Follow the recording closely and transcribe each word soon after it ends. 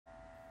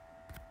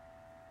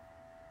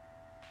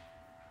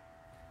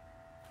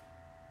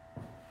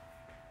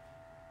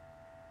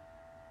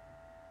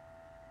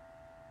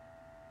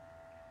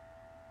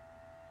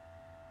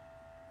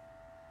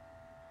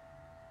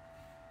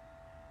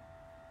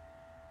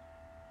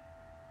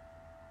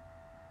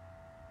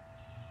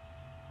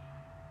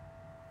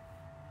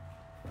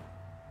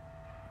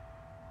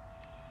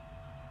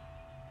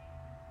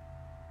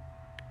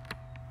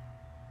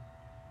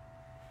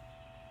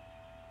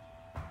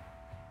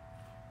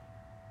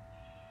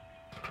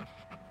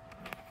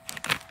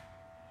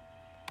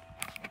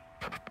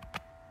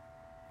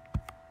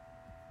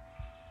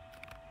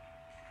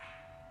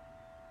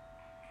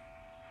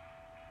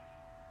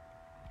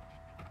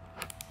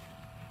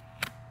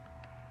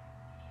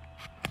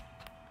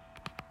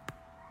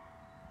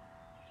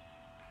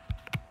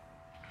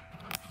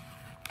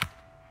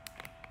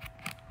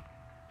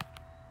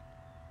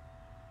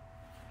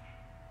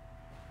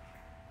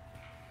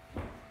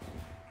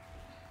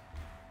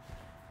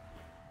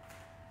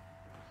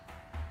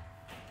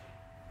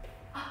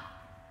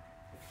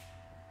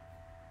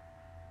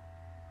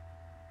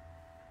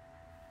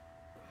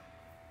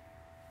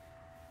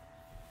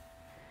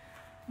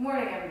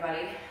Morning,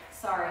 everybody.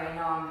 Sorry, I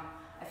know I'm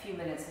a few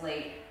minutes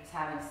late. I was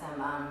having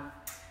some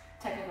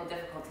technical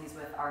difficulties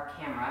with our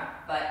camera,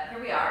 but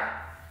here we are,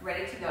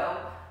 ready to go.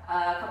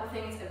 A couple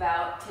things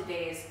about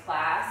today's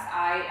class.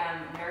 I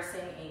am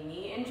nursing a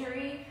knee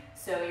injury,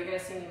 so you're going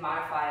to see me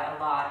modify a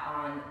lot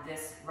on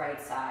this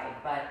right side,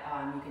 but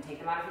you can take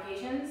the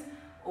modifications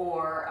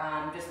or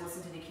just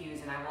listen to the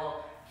cues and I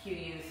will cue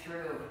you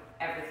through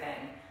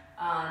everything.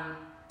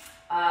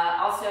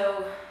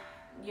 Also,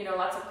 you know,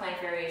 lots of plank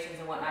variations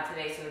and whatnot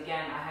today, so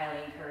again, I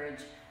highly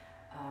encourage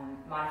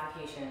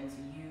modifications.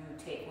 You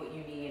take what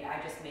you need.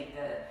 I just make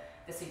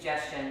the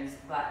suggestions,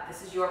 but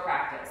this is your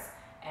practice.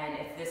 And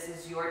if this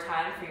is your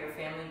time for your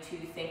family to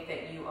think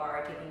that you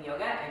are taking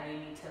yoga and you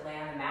need to lay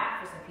on the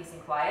mat for some peace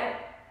and quiet,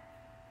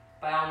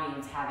 by all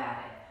means, have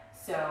at it.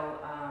 So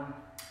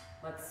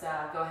let's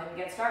go ahead and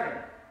get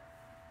started.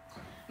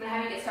 I'm going to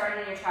have you get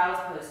started in your child's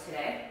pose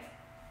today.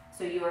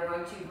 So you are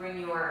going to bring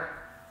your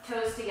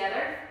toes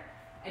together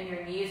and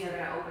your knees are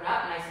going to open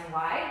up nice and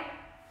wide.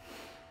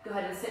 Go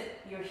ahead and sit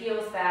your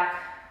heels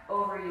back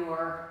over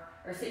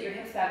sit your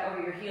hips back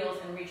over your heels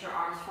and reach your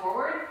arms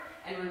forward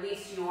and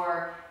release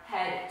your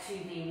head to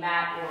the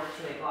mat or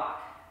to a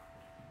block.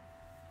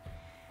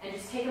 And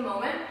just take a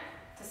moment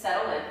to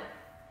settle in.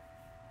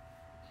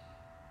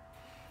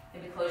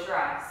 Maybe close your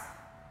eyes.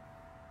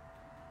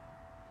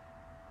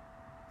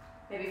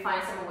 Maybe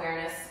find some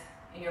awareness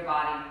in your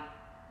body.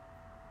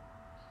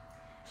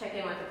 Check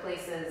in with the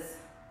places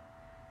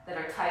that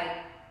are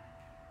tight,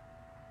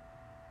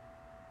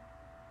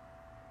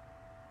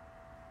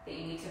 that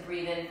you need to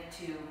breathe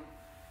into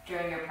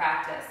during your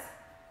practice,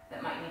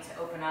 that might need to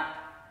open up.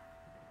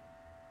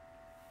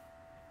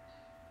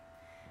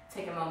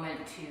 Take a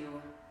moment to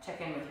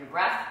check in with your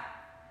breath.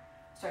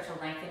 Start to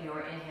lengthen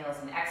your inhales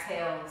and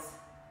exhales.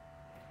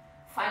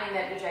 Finding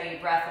that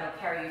Ujjayi breath that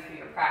will carry you through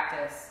your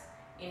practice.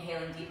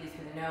 Inhaling deeply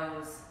through the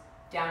nose,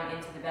 down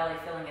into the belly,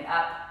 filling it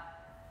up,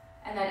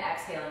 and then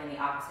exhaling in the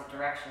opposite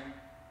direction.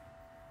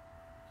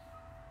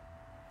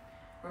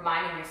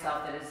 Reminding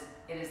yourself that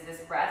it is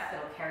this breath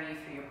that will carry you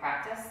through your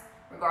practice,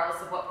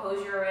 regardless of what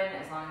pose you're in.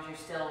 As long as you're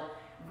still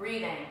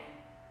breathing,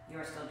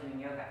 you're still doing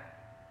yoga.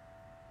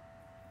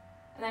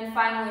 And then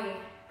finally,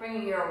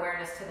 bringing your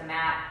awareness to the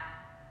mat,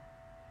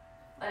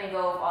 letting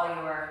go of all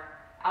your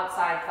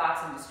outside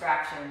thoughts and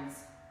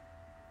distractions,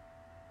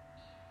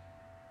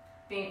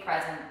 being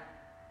present,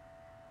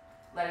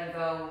 letting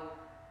go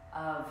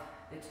of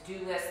the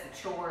to-do list, the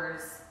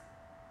chores,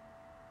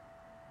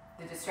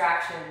 the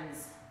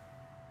distractions,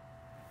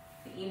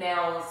 the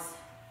emails.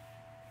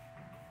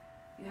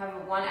 You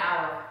have 1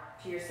 hour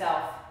to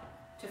yourself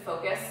to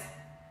focus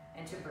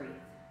and to breathe.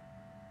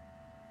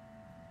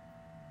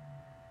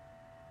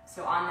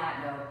 So on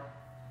that note,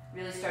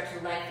 really start to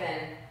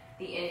lengthen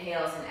the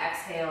inhales and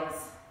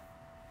exhales.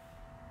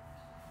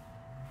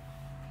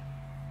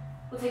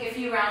 We'll take a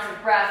few rounds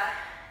of breath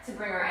to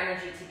bring our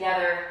energy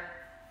together.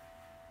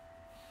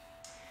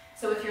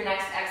 So with your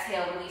next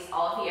exhale, release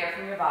all of the air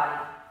from your body.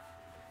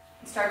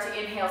 And start to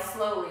inhale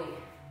slowly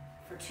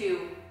for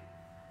 2,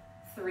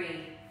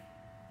 3,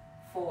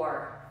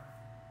 4,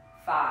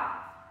 5.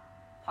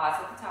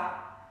 Pause at the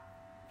top.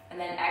 And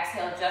then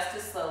exhale just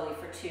as slowly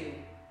for 2,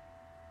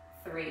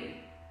 3,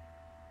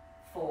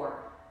 4,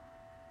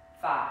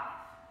 5.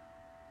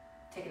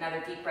 Take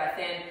another deep breath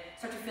in.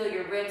 Start to feel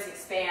your ribs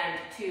expand.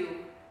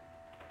 2,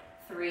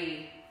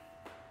 3,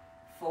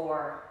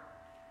 4,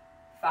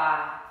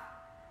 5.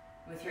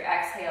 With your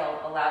exhale,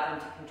 allow them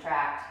to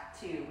contract.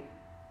 2,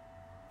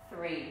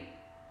 3,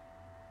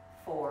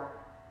 4,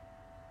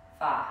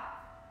 5.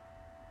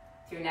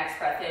 With your next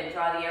breath in,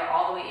 draw the air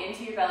all the way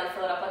into your belly,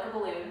 fill it up like a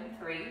balloon.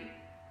 3,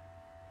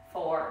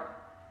 4,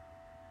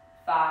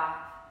 5.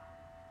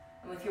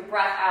 And with your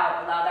breath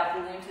out, allow that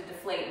balloon to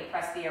deflate and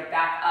press the air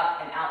back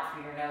up and out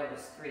through your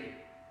nose. 3,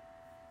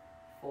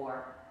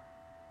 4,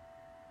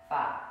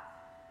 5.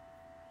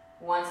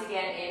 Once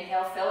again,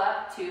 inhale, fill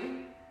up.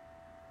 2,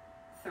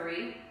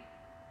 3,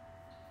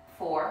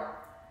 4,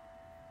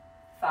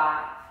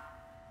 5.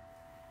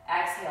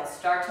 Exhale,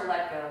 start to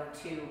let go.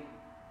 2,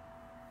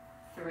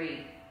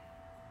 3,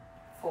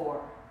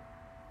 4,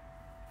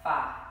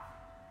 5.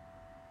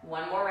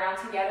 One more round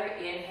together.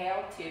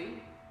 Inhale, 2,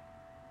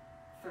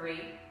 3,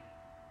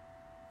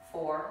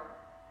 4,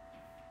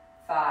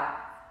 5.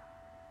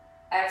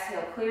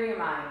 Exhale, clear your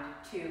mind.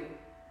 2,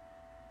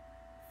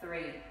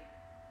 3,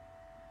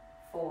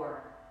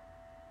 4,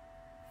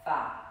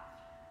 5.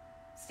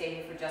 Stay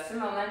here for just a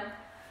moment,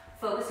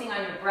 focusing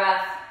on your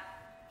breath,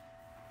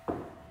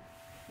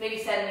 maybe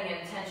setting an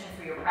intention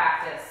for your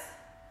practice.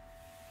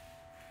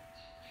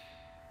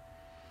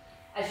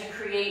 As you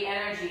create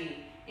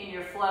energy in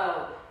your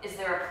flow, is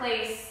there a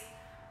place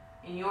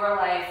in your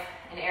life,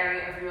 an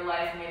area of your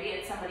life, maybe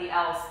it's somebody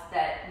else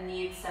that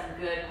needs some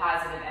good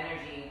positive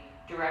energy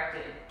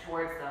directed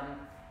towards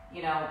them?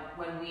 You know,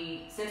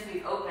 since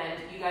we've opened,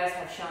 you guys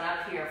have shown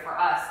up here for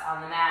us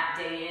on the mat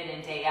day in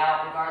and day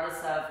out,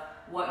 regardless of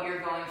what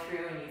you're going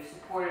through, and you've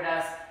supported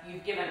us.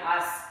 You've given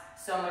us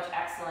so much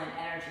excellent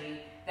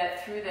energy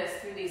that through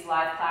these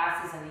live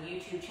classes and the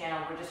YouTube channel,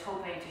 we're just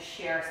hoping to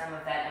share some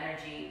of that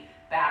energy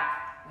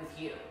back with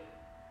you.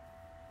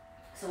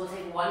 So we'll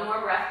take one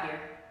more breath here.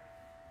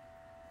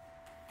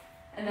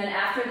 And then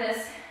after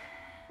this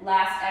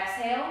last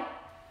exhale,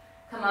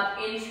 come up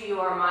into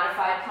your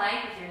modified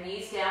plank with your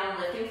knees down and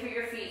lifting through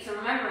your feet. So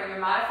remember, in your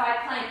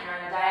modified plank, you're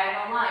on a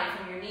diagonal line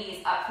from your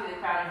knees up through the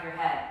crown of your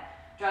head.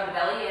 Draw the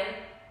belly in.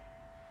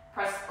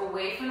 Press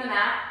away from the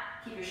mat.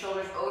 Keep your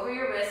shoulders over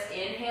your wrists.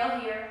 Inhale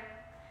here.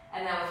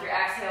 And then with your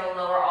exhale,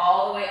 lower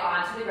all the way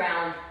onto the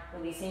ground,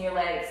 releasing your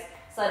legs.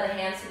 Slide the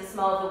hands to the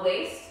small of the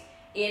waist.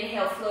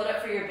 Inhale, float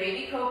up for your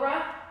baby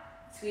cobra,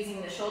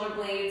 squeezing the shoulder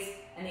blades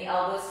and the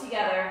elbows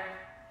together.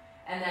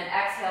 And then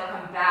exhale,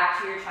 come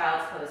back to your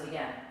child's pose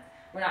again.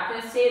 We're not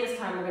going to stay this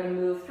time. We're going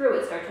to move through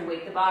it. Start to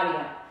wake the body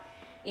up.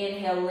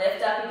 Inhale,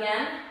 lift up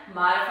again.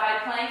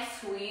 Modified plank.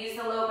 Squeeze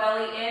the low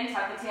belly in.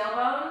 Tuck the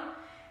tailbone.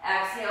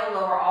 Exhale,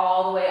 lower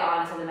all the way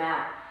onto the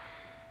mat.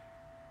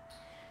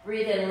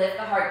 Breathe in, lift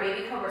the heart.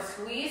 Baby cobra.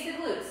 Squeeze the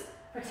glutes.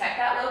 Protect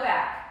that low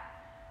back.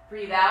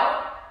 Breathe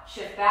out.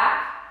 Shift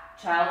back.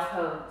 Child's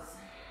pose.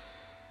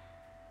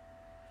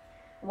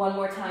 One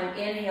more time.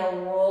 Inhale,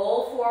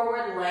 roll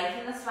forward.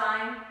 Lengthen the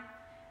spine.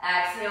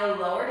 Exhale,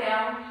 lower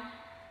down.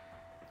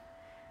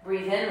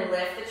 Breathe in,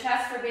 lift the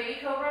chest for baby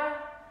cobra.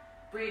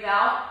 Breathe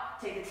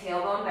out, take the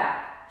tailbone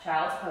back,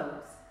 child's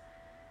pose.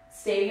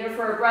 Stay here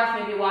for a breath,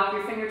 maybe walk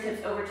your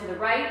fingertips over to the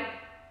right.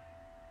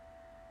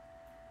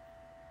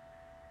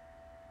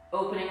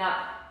 Opening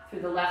up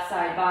through the left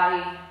side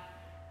body.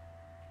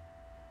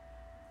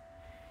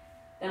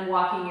 Then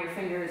walking your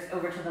fingers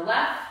over to the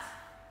left.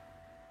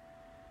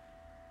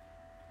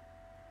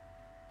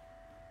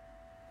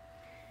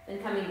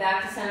 Then coming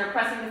back to center,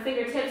 pressing the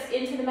fingertips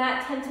into the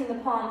mat, tensing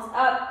the palms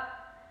up.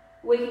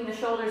 Waking the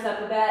shoulders up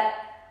a bit.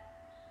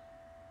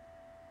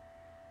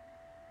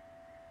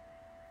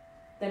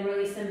 Then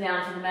release them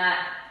down to the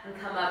mat and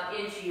come up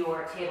into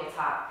your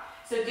tabletop.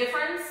 So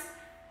difference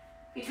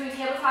between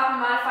tabletop and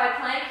modified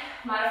plank.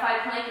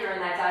 Modified plank, you're in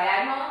that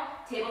diagonal.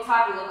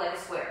 Tabletop, you look like a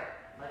square,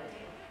 like a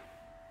table.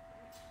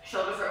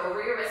 Shoulders are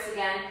over your wrists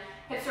again.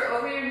 Hips are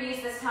over your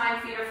knees this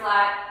time. Feet are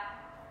flat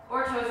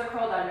or toes are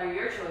curled under,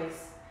 your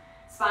choice.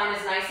 Spine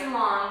is nice and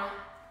long.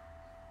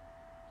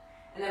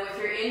 And then with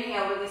your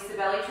inhale, release the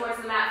belly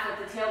towards the mat,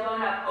 flip the tailbone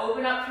up,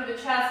 open up through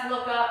the chest,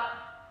 look up.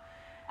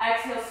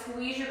 Exhale,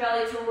 squeeze your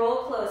belly to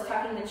roll close,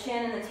 tucking the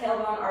chin and the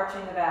tailbone,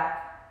 arching the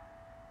back.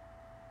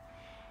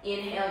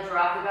 Inhale,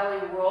 drop the belly,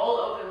 roll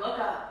open, look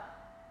up.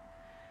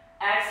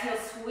 Exhale,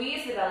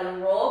 squeeze the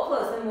belly, roll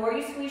close. The more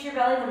you squeeze your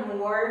belly, the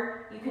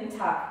more you can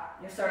tuck.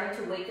 You're starting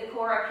to wake the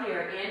core up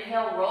here.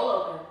 Inhale, roll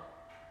open.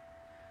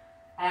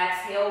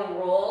 Exhale,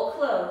 roll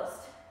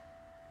closed.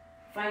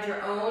 Find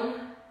your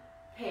own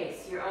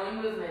pace, your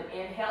own movement.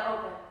 Inhale,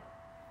 open.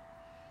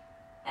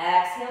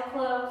 Exhale,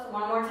 close.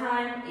 One more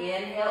time.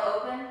 Inhale,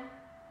 open.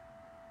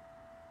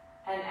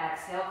 And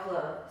exhale,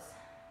 close.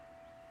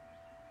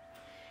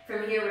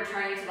 From here,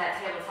 returning to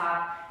that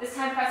tabletop. This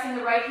time pressing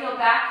the right heel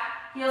back,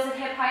 heels at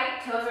hip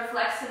height, toes are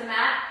flexed to the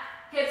mat.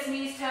 Hips,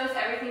 knees, toes,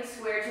 everything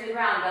square to the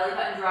ground. Belly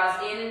button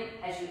draws in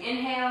as you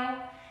inhale.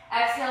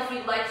 Exhale, if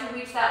you'd like to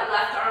reach that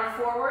left arm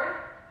forward.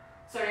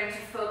 Starting to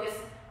focus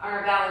on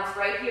our balance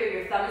right here.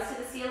 Your thumb is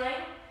to the ceiling.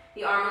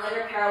 The arm and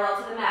leg are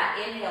parallel to the mat.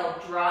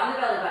 Inhale, draw in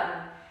the belly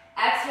button.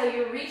 Exhale,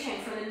 you're reaching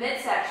from the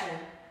midsection,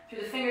 through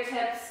the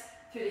fingertips,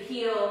 through the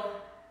heel.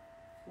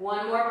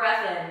 One more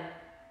breath in,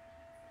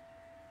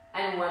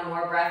 and one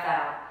more breath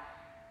out.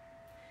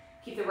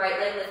 Keep the right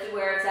leg lifted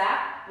where it's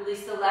at.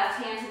 Release the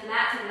left hand to the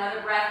mat. Take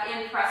another breath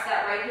in, press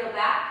that right heel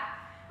back.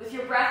 With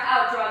your breath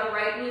out, draw the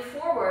right knee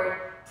forward.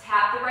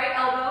 Tap the right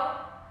elbow.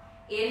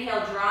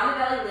 Inhale, draw in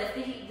the belly,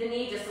 lift the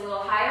knee just a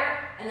little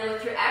higher. And then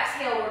with your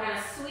exhale, we're going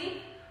to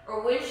sweep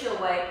or windshield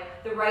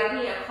wipe the right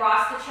knee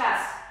across the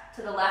chest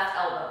to the left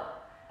elbow.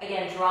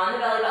 Again, draw in the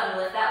belly button,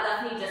 lift that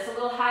left knee just a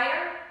little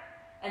higher,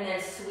 and then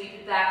sweep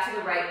it back to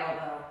the right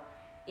elbow.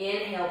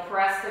 Inhale,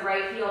 press the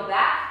right heel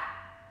back.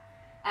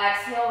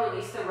 Exhale,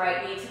 release the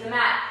right knee to the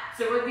mat.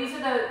 So these are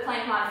the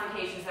plank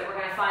modifications that we're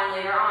going to find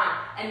later on.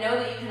 And know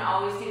that you can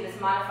always do this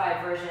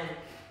modified version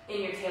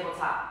in your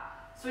tabletop.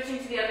 Switching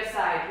to the other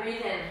side,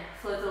 breathe in,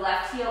 float the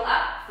left heel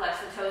up, flex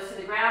the toes to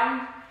the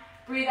ground.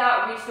 Breathe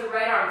out, reach the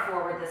right arm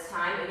forward this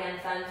time. Again,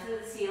 thumb to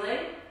the ceiling.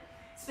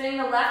 Spinning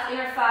the left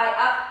inner thigh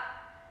up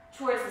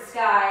towards the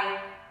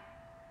sky.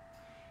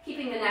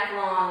 Keeping the neck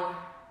long.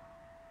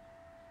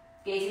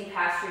 Gazing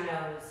past your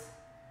nose.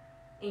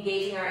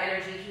 Engaging our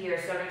energy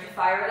here, starting to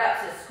fire it up.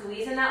 So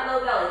squeeze in that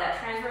low belly, that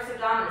transverse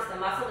abdominis, the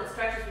muscle that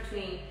stretches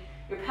between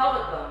your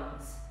pelvic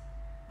bones.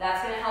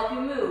 That's going to help you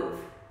move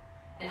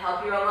and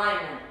help your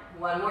alignment.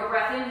 One more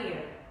breath in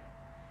here.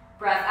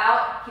 Breath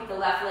out, keep the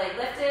left leg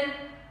lifted.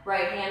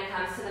 Right hand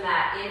comes to the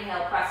mat.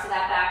 Inhale, press to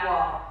that back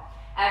wall.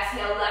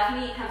 Exhale, left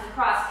knee comes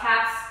across,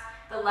 taps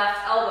the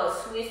left elbow.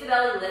 Squeeze the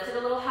belly, lift it a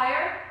little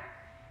higher,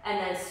 and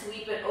then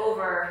sweep it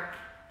over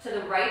to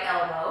the right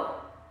elbow.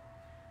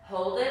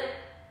 Hold it,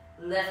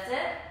 lift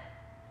it,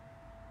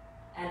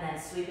 and then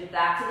sweep it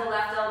back to the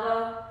left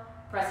elbow.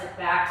 Press it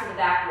back to the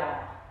back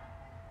wall.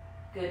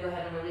 Good, go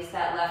ahead and release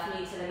that left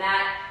knee to the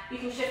mat. You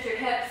can shift your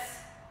hips.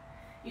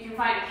 You can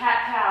find a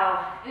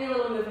cat-cow, any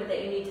little movement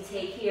that you need to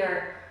take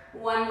here.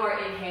 One more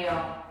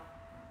inhale.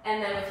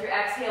 And then with your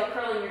exhale,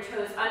 curling your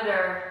toes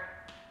under,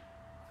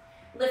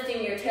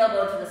 lifting your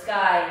tailbone to the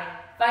sky,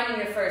 finding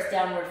your first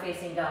downward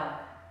facing dog.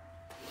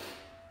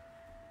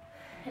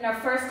 In our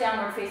first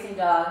downward facing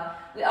dog,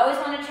 we always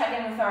want to check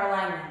in with our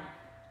alignment.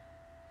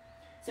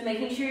 So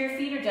making sure your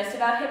feet are just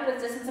about hip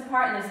width distance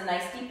apart and there's a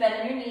nice deep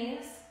bend in your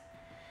knees.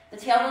 The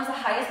tailbone's the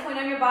highest point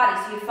on your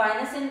body, so you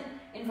find this in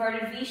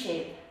inverted V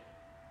shape.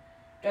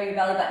 Draw your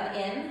belly button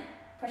in,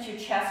 press your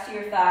chest to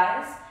your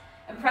thighs,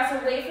 and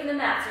press away from the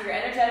mat so you're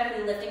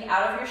energetically lifting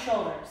out of your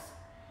shoulders.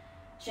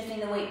 Shifting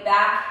the weight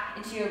back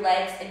into your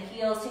legs and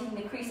heels, taking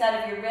the crease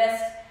out of your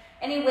wrist.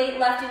 Any weight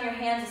left in your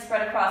hands is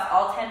spread across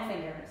all 10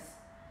 fingers.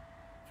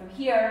 From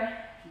here,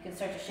 you can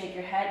start to shake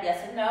your head,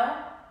 yes and no.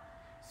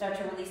 Start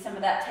to release some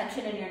of that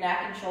tension in your neck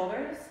and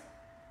shoulders.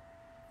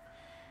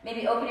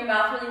 Maybe open your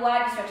mouth really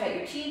wide and stretch out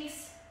your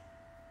cheeks.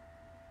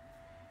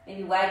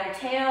 Maybe wag your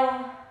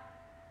tail.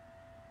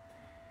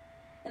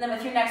 And then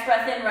with your next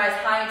breath in, rise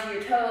high into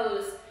your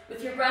toes.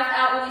 With your breath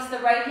out, release the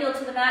right heel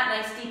to the mat,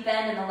 nice deep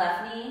bend in the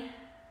left knee.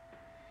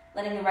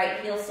 Letting the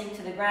right heel sink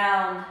to the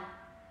ground.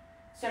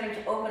 Starting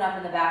to open up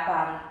in the back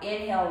body.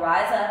 Inhale,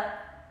 rise up.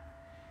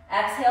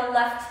 Exhale,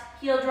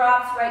 left heel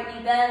drops, right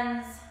knee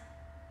bends.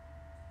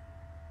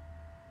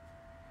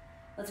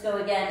 Let's go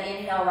again.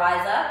 Inhale,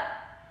 rise up.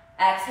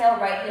 Exhale,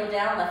 right heel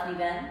down, left knee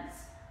bends.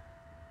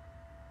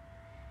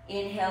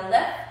 Inhale,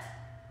 lift.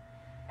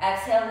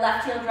 Exhale,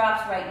 left heel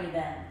drops, right knee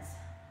bends.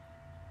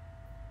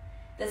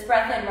 This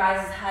breath in,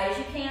 rise as high as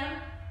you can.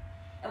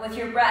 And with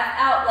your breath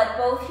out, let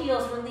both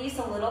heels release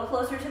a little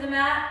closer to the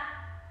mat.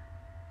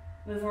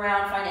 Move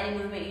around, find any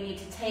movement you need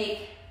to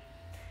take.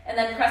 And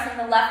then pressing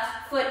the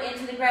left foot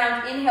into the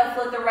ground. Inhale,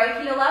 float the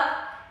right heel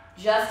up,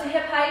 just to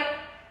hip height.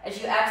 As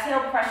you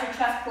exhale, press your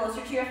chest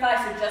closer to your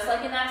thighs. So just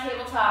like in that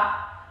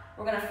tabletop,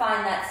 we're going to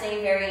find that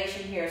same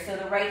variation here. So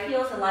the right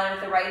heel is in line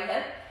with the right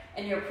hip,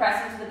 and you're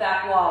pressing to the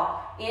back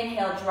wall.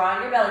 Inhale, draw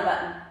on your belly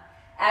button.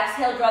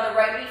 Exhale, draw the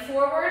right knee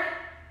forward.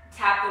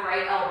 Tap the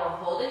right elbow.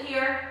 Hold it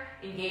here.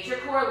 Engage your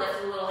core, lift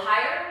it a little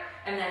higher,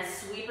 and then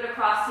sweep it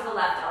across to the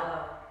left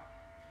elbow.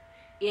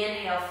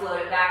 Inhale, float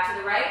it back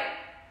to the right.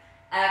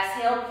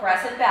 Exhale,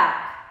 press it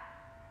back.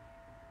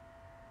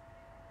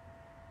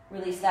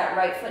 Release that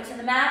right foot to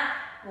the mat.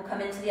 We'll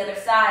come into the other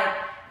side.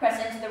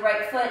 Press into the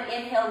right foot.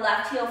 Inhale,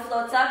 left heel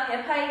floats up,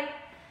 hip height.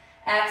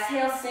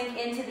 Exhale, sink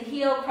into the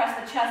heel. Press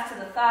the chest to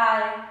the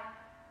thigh.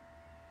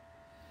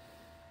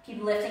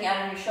 Keep lifting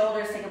out of your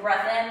shoulders. Take a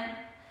breath in.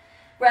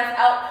 Breath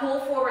out, pull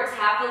forward.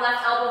 Tap the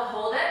left elbow,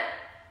 hold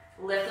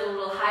it. Lift it a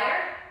little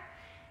higher.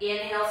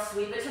 Inhale,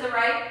 sweep it to the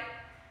right.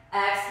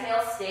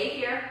 Exhale, stay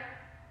here.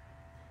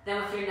 Then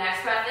with your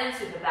next breath in,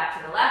 sweep it back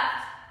to the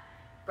left.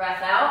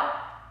 Breath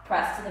out,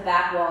 press to the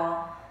back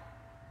wall.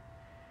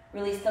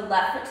 Release the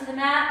left foot to the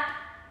mat,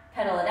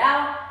 pedal it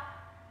out.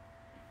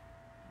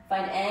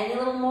 Find any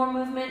little more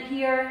movement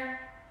here.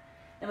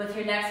 Then with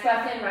your next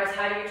breath in, rise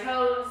high to your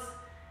toes,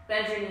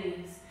 bend your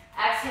knees.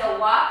 Exhale,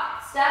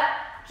 walk, step,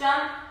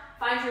 jump.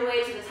 Find your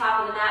way to the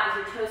top of the mat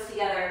with your toes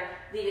together,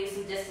 leaving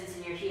some distance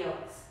in your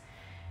heels.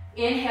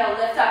 Inhale,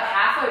 lift up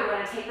halfway. We're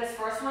going to take this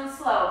first one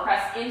slow.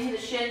 Press into the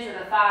shins or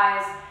the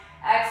thighs.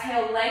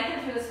 Exhale,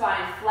 lengthen through the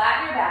spine,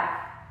 flatten your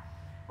back.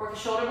 Work the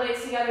shoulder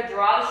blades together,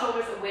 draw the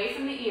shoulders away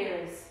from the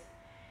ears.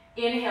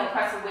 Inhale,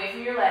 press away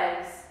from your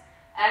legs.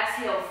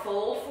 Exhale,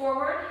 fold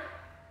forward.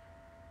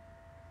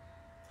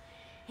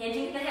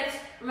 Hinging at the hips.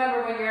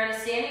 Remember, when you're in a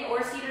standing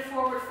or seated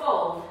forward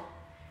fold,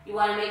 you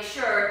want to make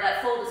sure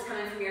that fold is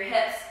coming from your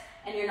hips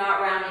and you're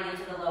not rounding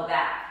into the low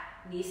back.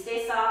 Knees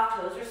stay soft,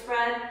 toes are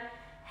spread,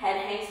 head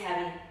hangs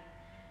heavy.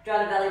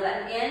 Draw the belly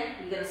button in.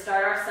 We're going to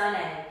start our sun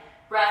A.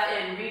 Breath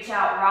in, reach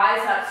out,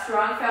 rise up,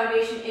 strong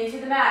foundation into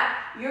the mat.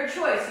 Your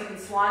choice, you can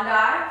swan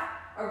dive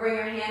or bring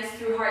your hands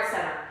through heart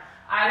center.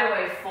 Either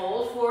way,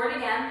 fold forward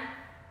again.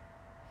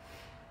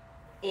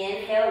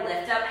 Inhale,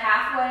 lift up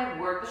halfway,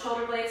 work the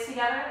shoulder blades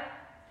together.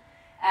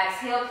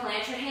 Exhale,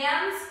 plant your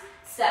hands,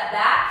 step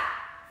back,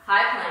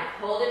 high plank,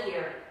 hold it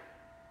here.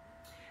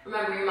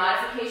 Remember, your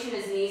modification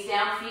is knees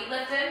down, feet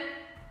lifted.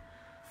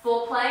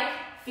 Full plank,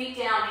 feet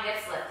down,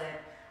 hips lifted.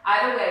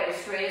 Either way, you're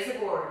straight as a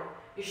board.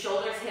 Your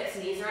shoulders, hips,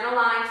 knees are in a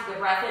line. Take a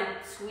breath in,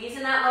 squeeze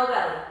in that low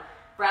belly.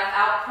 Breath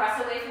out,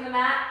 press away from the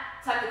mat.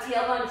 Tuck the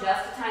tailbone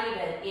just a tiny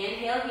bit.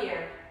 Inhale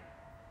here.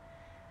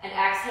 And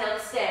exhale to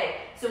stay.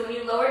 So when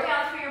you lower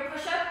down through your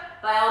push-up,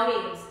 by all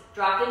means,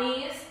 drop the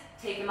knees,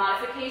 take the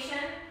modification.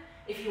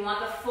 If you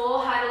want the full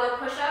high to low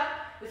push-up,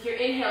 with your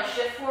inhale,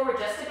 shift forward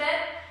just a bit.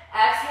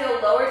 Exhale,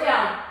 lower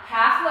down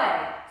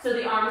halfway, so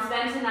the arms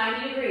bend to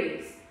 90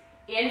 degrees.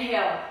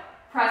 Inhale,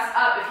 press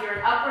up. If you're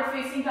an upward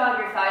facing dog,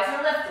 your thighs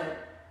are lifted.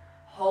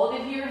 Hold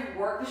it here,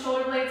 work the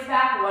shoulder blades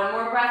back. One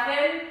more breath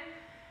in,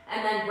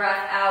 and then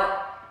breath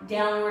out,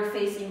 downward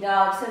facing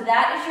dog. So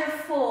that is your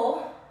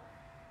full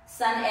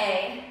sun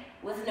A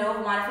with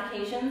no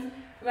modifications.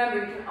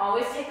 Remember, you can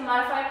always take a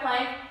modified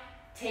plank,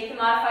 take a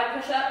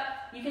modified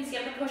push-up, You can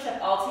skip the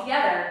push-up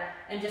altogether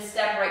and just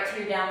step right to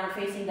your downward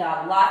facing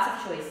dog. Lots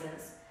of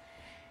choices.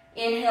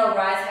 Inhale,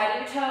 rise high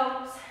to your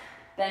toes.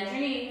 Bend your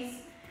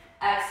knees.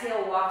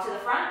 Exhale, walk to the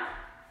front.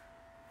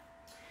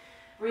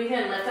 Breathe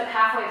in, lift up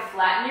halfway,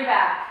 flatten your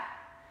back.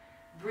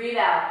 Breathe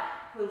out,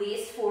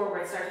 release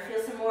forward. Start to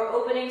feel some more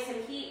opening,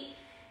 some heat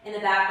in the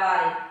back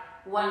body.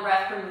 One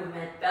breath per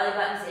movement. Belly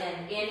buttons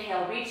in.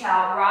 Inhale, reach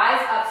out,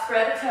 rise up,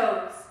 spread the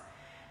toes.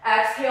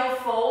 Exhale,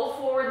 fold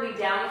forward, lead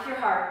down with your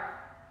heart.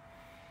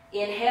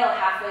 Inhale,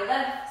 halfway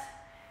lift.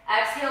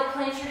 Exhale,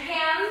 clench your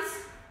hands.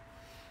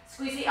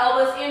 Squeeze the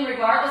elbows in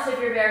regardless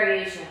of your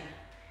variation.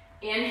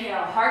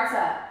 Inhale, hearts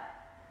up.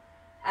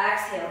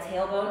 Exhale,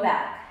 tailbone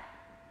back.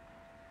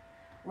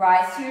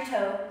 Rise to your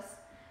toes.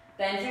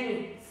 Bend your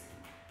knees.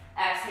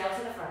 Exhale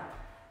to the front.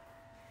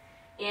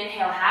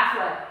 Inhale,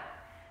 halfway.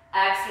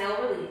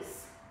 Exhale,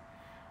 release.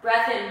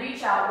 Breath in,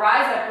 reach out,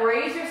 rise up,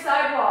 raise your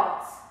side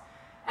walls.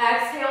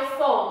 Exhale,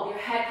 fold. Your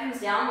head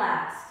comes down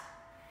last.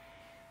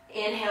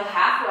 Inhale,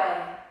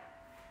 halfway.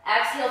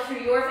 Exhale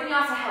through your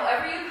vinyasa.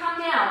 However you come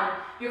down,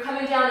 you're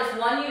coming down as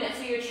one unit,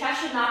 so your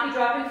chest should not be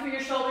dropping through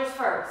your shoulders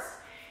first.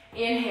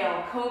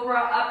 Inhale,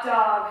 cobra, up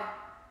dog.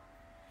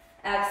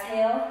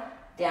 Exhale,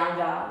 down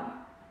dog.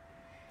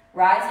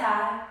 Rise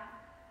high,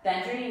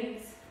 bend your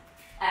knees.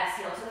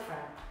 Exhale to the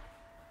front.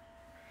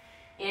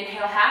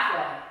 Inhale,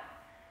 halfway.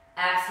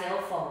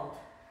 Exhale, fold.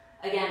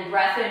 Again,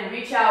 breath in,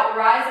 reach out,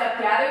 rise up,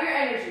 gather your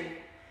energy.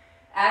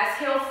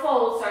 Exhale,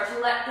 fold, start to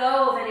let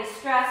go of any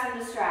stress and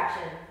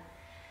distraction.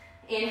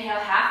 Inhale,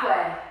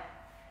 halfway.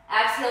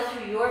 Exhale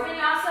through your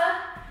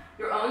vinyasa,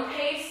 your own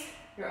pace,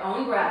 your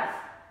own breath.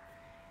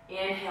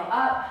 Inhale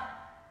up.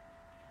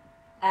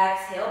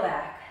 Exhale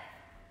back.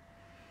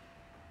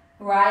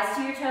 Rise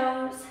to your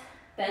toes,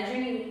 bend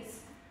your knees.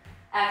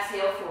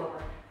 Exhale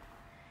forward.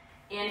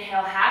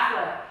 Inhale,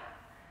 halfway.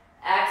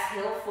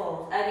 Exhale,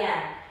 fold.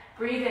 Again,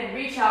 breathe in,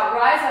 reach out,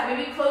 rise up,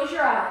 maybe close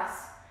your eyes.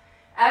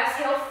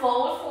 Exhale,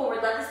 fold forward.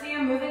 Let this be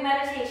your moving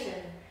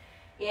meditation.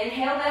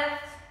 Inhale,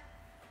 lift.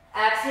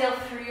 Exhale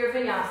through your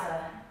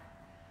vinyasa.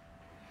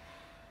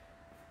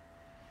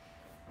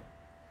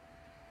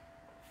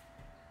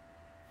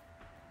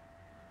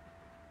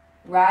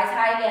 Rise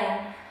high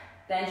again.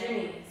 Bend your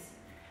knees.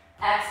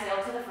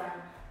 Exhale to the front.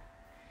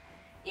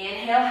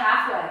 Inhale,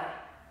 halfway.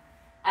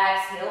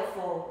 Exhale,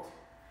 fold.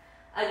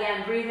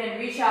 Again, breathe in,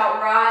 reach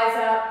out, rise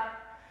up.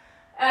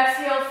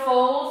 Exhale,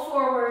 fold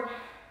forward.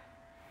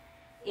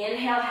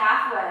 Inhale,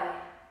 halfway.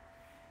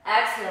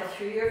 Exhale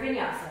through your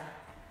vinyasa.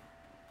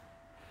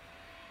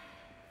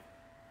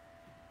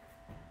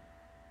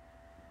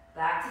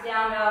 Back to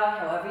down dog,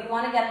 however you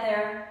want to get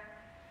there.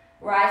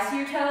 Rise to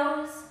your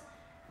toes,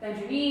 bend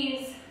your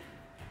knees.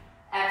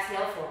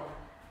 Exhale, fold.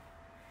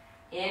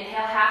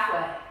 Inhale,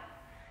 halfway.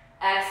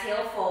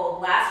 Exhale,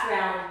 fold. Last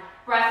round.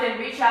 Breath in,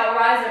 reach out,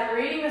 rise up,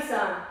 reading the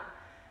sun.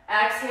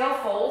 Exhale,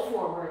 fold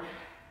forward.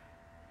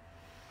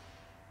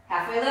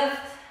 Halfway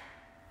lift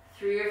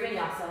through your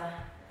vinyasa.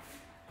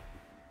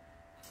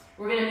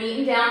 We're going to meet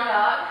in down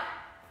dog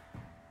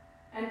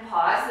and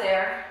pause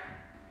there.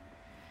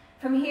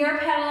 From here,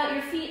 pedal out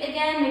your feet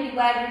again, maybe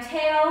wag your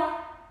tail.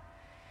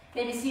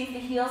 Maybe see if the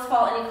heels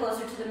fall any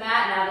closer to the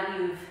mat now that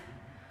you've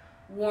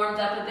warmed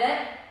up a bit.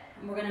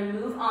 And we're going to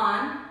move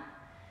on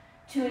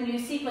to a new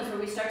sequence where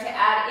we start to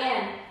add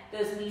in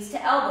those knees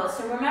to elbows.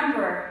 So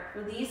remember,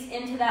 release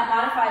into that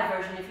modified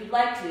version if you'd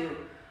like to.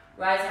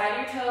 Rise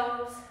high to your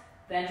toes,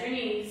 bend your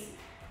knees,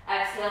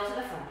 exhale to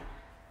the front.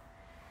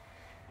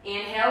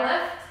 Inhale,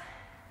 lift.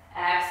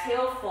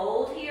 Exhale,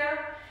 fold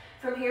here.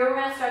 From here, we're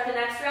going to start the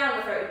next round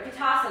with our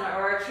Utkatasana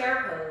or our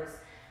chair pose.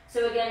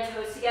 So again,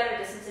 toes together,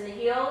 distance in the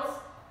heels,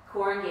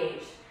 core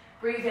engaged.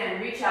 Breathe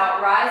in, reach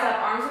out, rise up,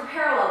 arms are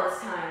parallel this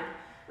time.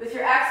 With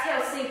your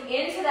exhale, sink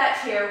into that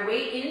chair,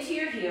 weight into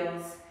your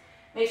heels.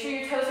 Make sure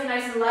your toes are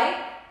nice and light.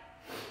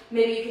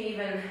 Maybe you can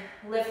even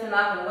lift them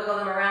up and wiggle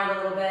them around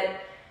a little bit.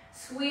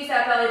 Squeeze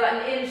that belly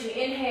button in as you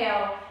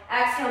inhale.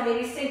 Exhale,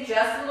 maybe sink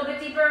just a little bit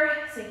deeper,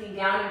 sinking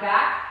down and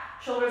back.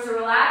 Shoulders are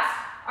relaxed.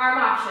 Arm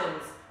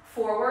options,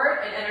 forward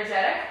and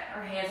energetic,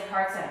 or hands at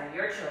heart center,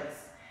 your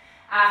choice.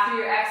 After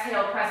your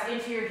exhale, press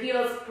into your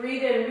heels.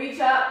 Breathe in, reach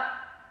up.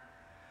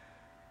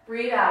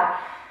 Breathe out,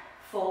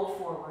 fold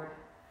forward.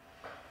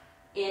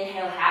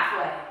 Inhale,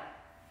 halfway.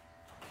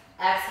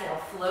 Exhale,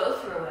 flow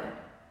through it.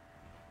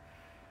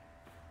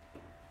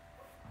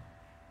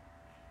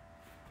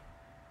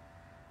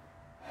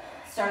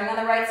 Starting on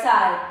the right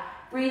side.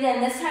 Breathe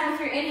in. This time with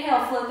your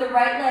inhale, float the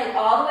right leg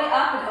all the way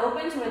up and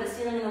open to where the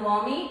ceiling and the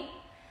wall meet.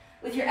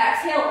 With your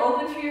exhale,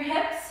 open through your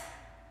hips.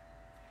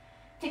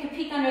 Take a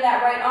peek under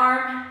that right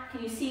arm.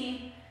 Can you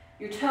see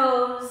your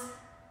toes?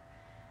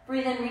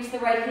 Breathe in, reach the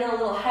right heel a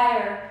little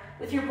higher.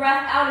 With your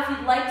breath out, if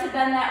you'd like to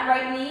bend that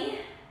right knee,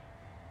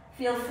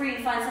 feel free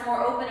to find some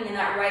more opening in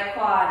that right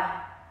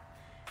quad.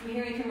 From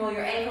here, you can roll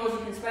your ankles, you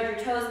can spread your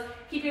toes.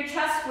 Keep your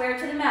chest square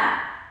to the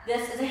mat.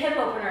 This is a hip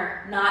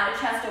opener, not a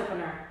chest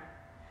opener.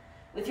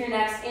 With your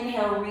next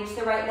inhale, reach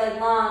the right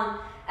leg long.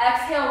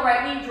 Exhale,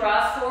 right knee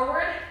draws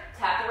forward.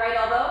 Tap the right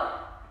elbow.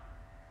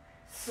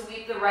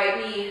 Sweep the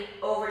right knee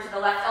over to the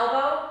left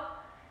elbow,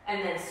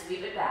 and then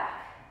sweep it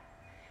back.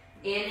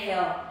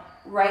 Inhale,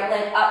 right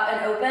leg up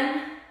and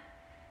open.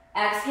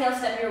 Exhale,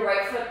 step your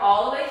right foot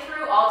all the way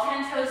through, all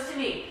 10 toes to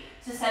meet.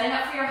 So setting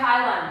up for your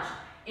high lunge.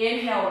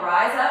 Inhale,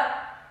 rise up.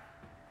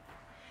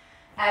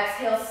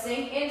 Exhale,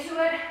 sink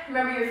into it.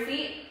 Remember your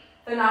feet,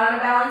 they're not on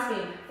a balance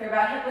beam. They're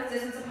about hip width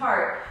distance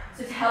apart.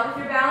 So to help with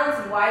your balance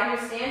and widen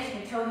your stance,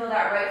 you can toe heel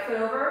that right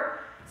foot over.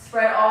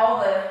 Spread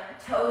all the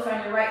toes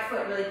on your right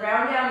foot, really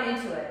ground down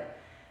into it.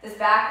 This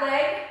back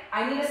leg,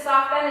 I need a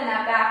soft bend in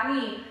that back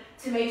knee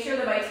to make sure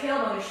that my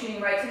tailbone is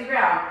shooting right to the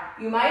ground.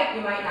 You might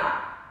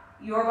not.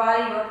 Your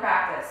body, your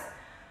practice.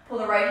 Pull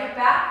the right hip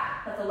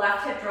back, let the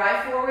left hip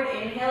drive forward,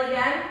 inhale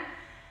again.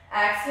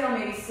 Exhale,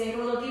 maybe sink a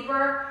little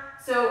deeper.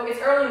 So it's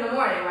early in the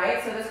morning,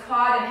 right? So this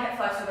quad and hip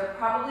flexor, they're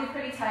probably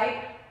pretty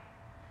tight.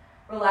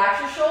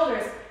 Relax your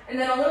shoulders. And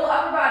then a little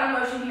upper body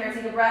motion here.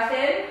 Take a breath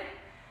in.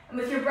 And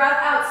with your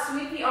breath out,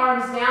 sweep the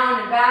arms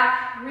down and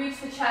back. Reach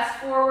the chest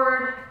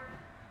forward.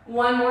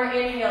 One more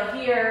inhale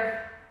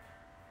here.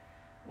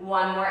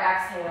 One more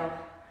exhale.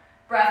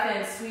 Breath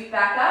in, sweep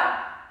back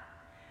up.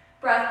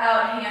 Breath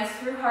out, hands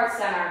through heart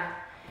center.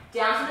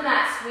 Down to the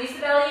mat, squeeze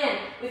the belly in.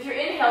 With your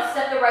inhale,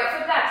 step the right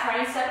foot back. Try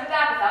and step it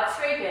back without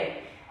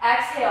scraping.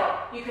 Exhale,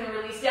 you can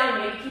release down,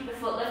 maybe keep the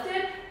foot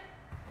lifted.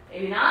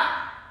 Maybe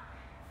not.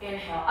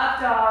 Inhale,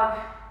 up dog.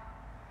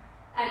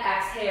 And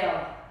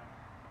exhale,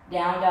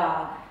 down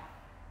dog.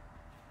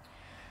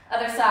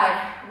 Other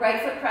side,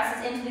 right foot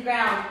presses into the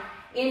ground.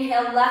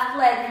 Inhale, left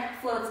leg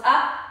floats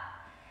up.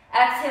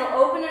 Exhale,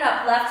 open it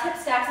up. Left hip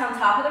stacks on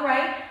top of the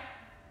right.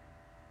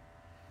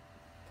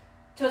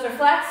 Toes are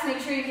flexed, make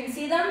sure you can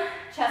see them.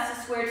 Chest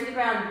is square to the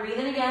ground. Breathe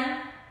in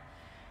again.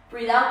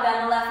 Breathe out,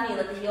 bend the left knee.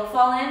 Let the heel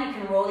fall in. You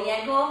can roll the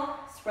ankle,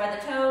 spread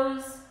the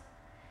toes.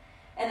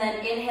 And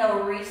then inhale,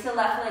 reach the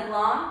left leg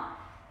long.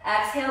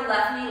 Exhale,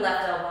 left knee,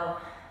 left elbow.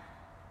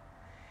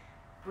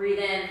 Breathe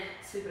in,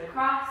 sweep it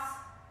across.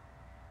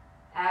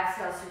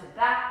 Exhale, sweep it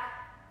back.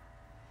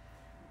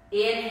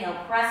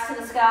 Inhale, press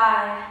to the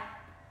sky.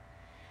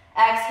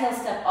 Exhale,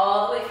 step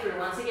all the way through.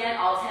 Once again,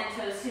 all 10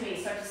 toes to me.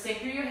 Start to sink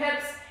through your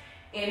hips.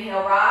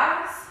 Inhale,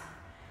 rise.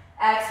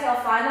 Exhale,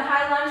 find the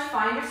high lunge,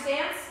 find your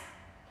stance.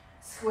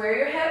 Square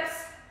your hips.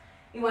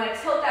 You want to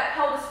tilt that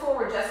pelvis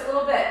forward just a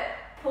little bit.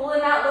 Pull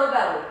in that low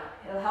belly.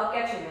 It'll help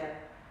get you there.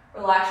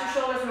 Relax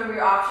your shoulders. Remember,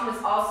 your option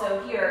is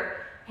also here,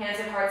 hands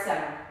at heart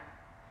center.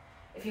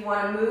 If you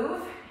want to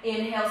move,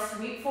 inhale,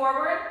 sweep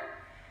forward.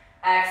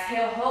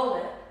 Exhale, hold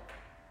it.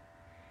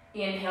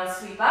 Inhale,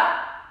 sweep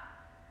up.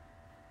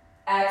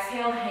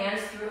 Exhale,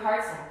 hands through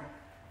heart center.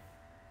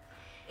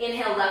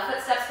 Inhale, left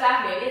foot steps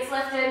back, maybe it's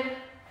lifted.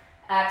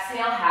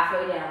 Exhale,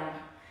 halfway down.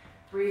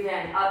 Breathe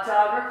in, up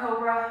dog or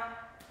cobra.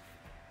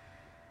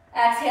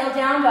 Exhale,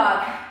 down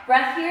dog.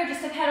 Breath here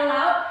just to pedal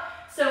out.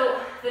 So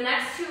the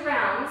next 2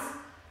 rounds,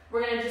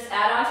 we're gonna just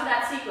add on to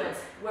that sequence.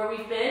 Where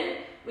we've been,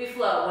 we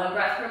flow, 1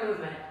 breath per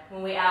movement.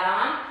 When we add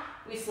on,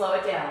 we slow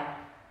it down.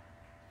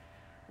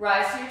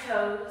 Rise to your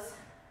toes,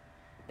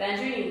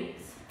 bend your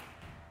knees.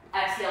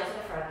 Exhale to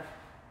the front.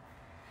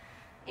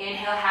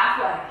 Inhale,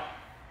 halfway.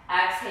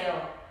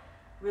 Exhale,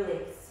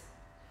 release.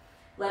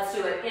 Let's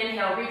do it.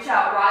 Inhale, reach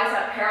out, rise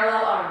up,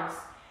 parallel arms.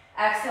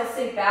 Exhale,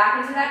 sink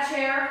back into that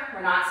chair.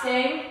 We're not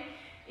staying.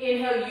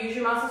 Inhale, use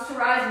your muscles to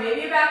rise.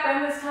 Maybe a back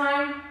bend this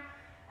time.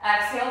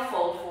 Exhale,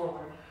 fold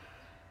forward.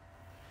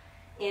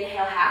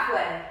 Inhale,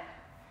 halfway.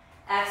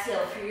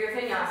 Exhale, through your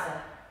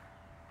vinyasa.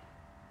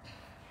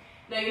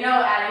 Now you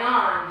know adding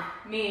on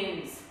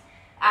means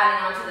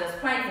adding on to those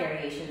plank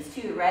variations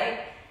too, right?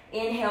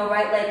 Inhale,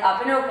 right leg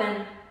up and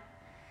open.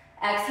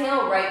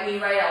 Exhale, right knee,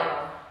 right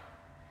elbow.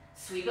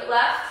 Sweep it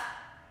left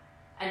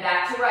and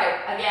back to right.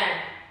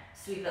 Again,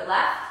 sweep it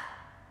left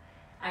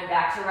and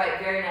back to right.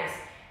 Very nice.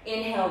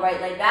 Inhale,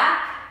 right leg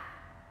back.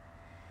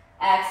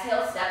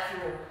 Exhale, step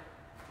through.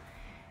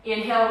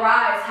 Inhale,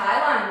 rise,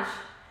 high lunge.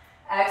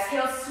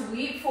 Exhale,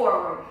 sweep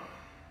forward.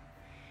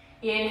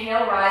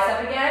 Inhale, rise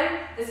up again.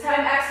 This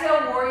time,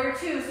 exhale, warrior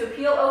 2. So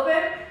peel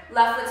open,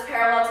 left foot's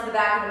parallel to the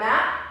back of the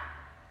mat.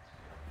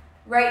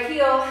 Right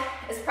heel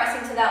is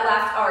pressing to that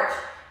left arch.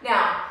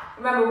 Now,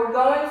 remember, we're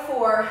going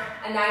for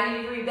a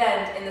 90-degree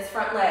bend in this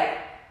front leg.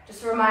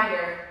 Just a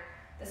reminder,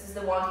 this is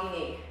the wonky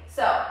knee.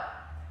 So,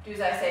 do as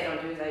I say,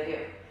 don't do as I do.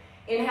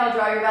 Inhale,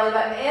 draw your belly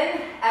button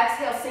in.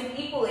 Exhale, sink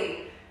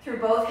equally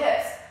through both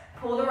hips.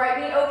 Pull the right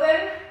knee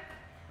open.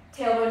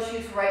 Tailbone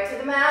shoots right to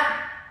the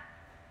mat.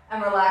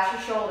 And relax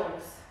your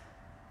shoulders.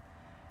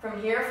 From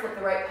here, flip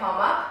the right palm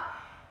up.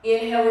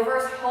 Inhale,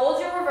 reverse,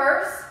 hold your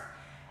reverse.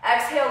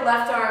 Exhale,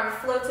 left arm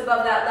floats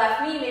above that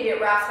left knee. Maybe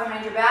it wraps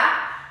behind your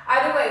back.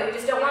 Either way, we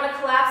just don't want to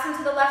collapse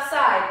into the left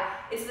side.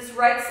 It's this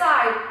right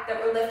side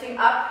that we're lifting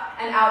up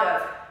and out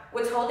of.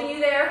 What's holding you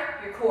there?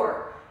 Your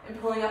core. And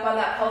pulling up on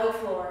that pelvic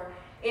floor.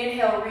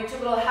 Inhale, reach a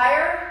little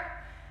higher.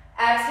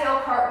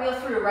 Exhale, cartwheel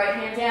through. Right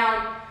hand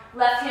down.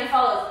 Left hand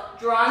follows.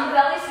 Draw on the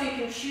belly so you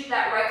can shoot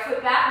that right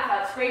foot back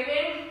without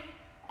scraping.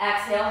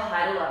 Exhale,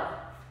 high to low.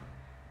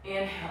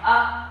 Inhale,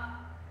 up.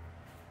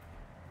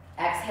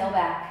 Exhale,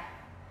 back.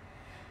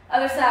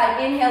 Other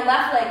side, inhale,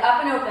 left leg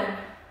up and open.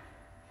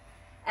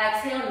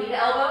 Exhale, knee to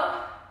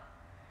elbow.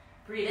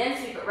 Breathe in,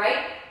 sweep it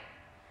right.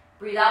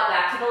 Breathe out,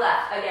 back to the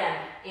left. Again,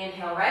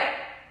 inhale right.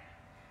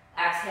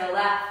 Exhale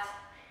left.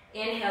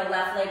 Inhale,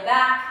 left leg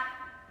back.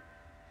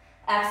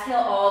 Exhale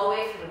all the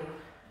way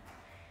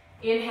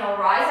through. Inhale,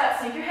 rise up,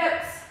 sink your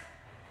hips.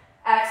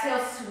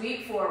 Exhale,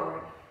 sweep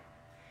forward.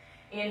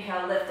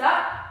 Inhale, lift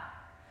up.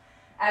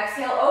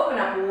 Exhale, open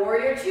up,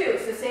 warrior two.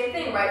 So same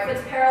thing, right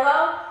foot's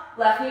parallel,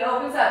 left knee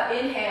opens up.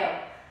 Inhale.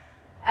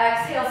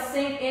 Exhale,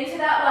 sink into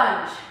that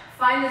lunge.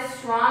 Find this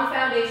strong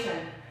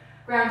foundation.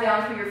 Ground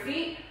down through your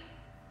feet.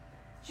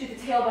 Shoot the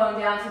tailbone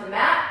down to the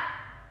mat.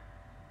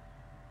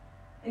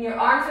 And your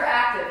arms are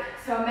active.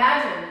 So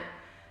imagine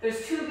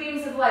there's two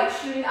beams of light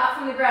shooting up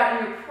from the ground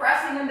and you're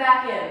pressing them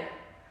back in.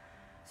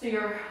 So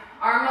your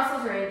arm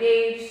muscles are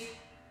engaged.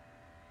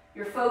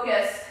 You're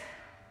focused.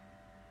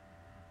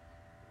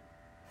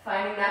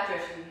 Finding that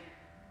drishti.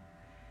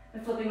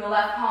 And flipping the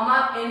left palm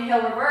up.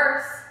 Inhale,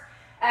 reverse.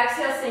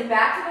 Exhale, sink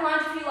back to the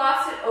lunge if you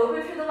lost it.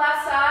 Open through the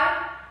left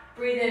side.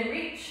 Breathe in,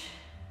 reach.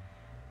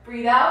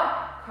 Breathe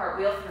out,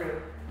 cartwheel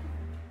through.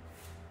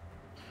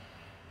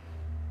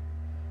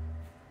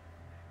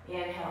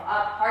 Inhale,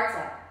 up, hearts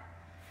up.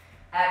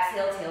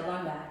 Exhale,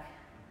 tailbone back.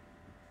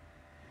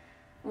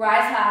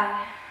 Rise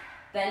high,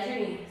 bend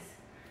your knees.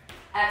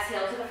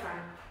 Exhale to the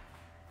front.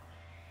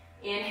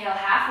 Inhale,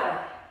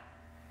 halfway.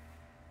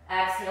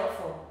 Exhale,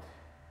 fold.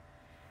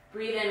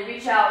 Breathe in,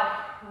 reach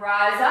out,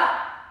 rise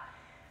up.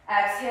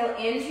 Exhale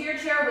into your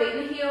chair, weight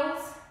in the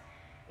heels.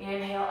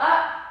 Inhale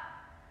up.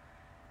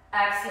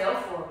 Exhale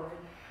forward.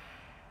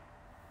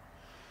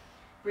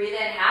 Breathe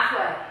in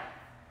halfway.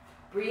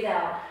 Breathe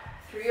out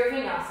through your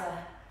vinyasa.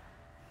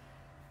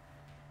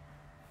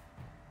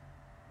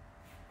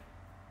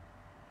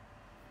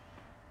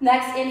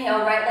 Next, inhale,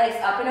 right legs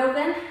up and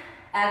open.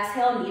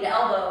 Exhale, knee to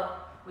elbow.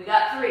 We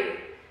got three.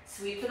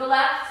 Sweep to the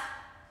left,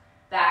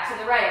 back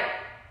to the right.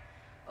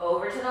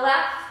 Over to the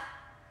left,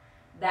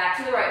 back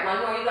to the right. One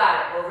more, you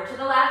got it. Over to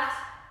the left,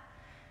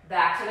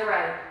 back to the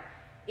right.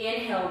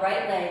 Inhale,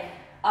 right leg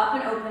up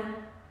and open.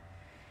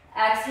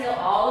 Exhale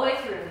all the way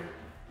through.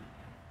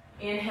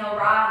 Inhale,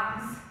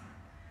 rise.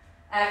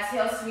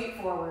 Exhale,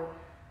 sweep forward.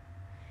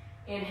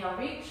 Inhale,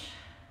 reach.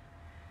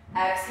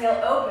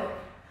 Exhale, open.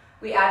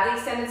 We add the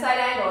extended side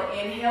angle.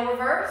 Inhale,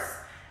 reverse.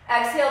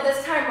 Exhale,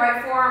 this time,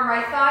 right forearm,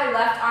 right thigh,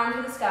 left arm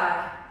to the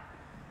sky.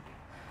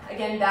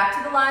 Again, back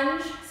to the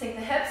lunge, sink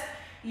the hips.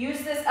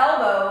 Use this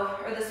elbow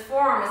or this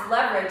forearm as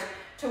leverage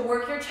to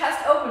work your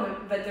chest open,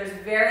 but there's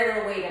very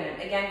little weight in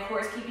it. Again,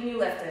 core is keeping you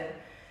lifted.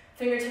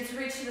 Fingertips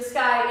reach to the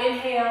sky,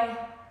 inhale.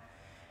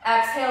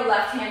 Exhale,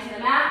 left hand to the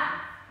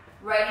mat.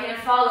 Right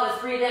hand follows,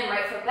 breathe in,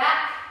 right foot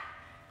back.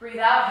 Breathe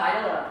out,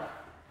 high to low.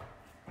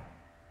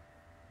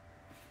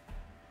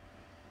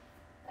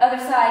 Other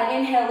side,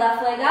 inhale,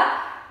 left leg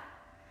up.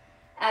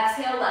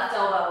 Exhale, left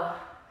elbow.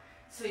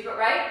 Sweep it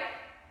right,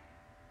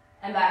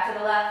 and back to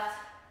the left.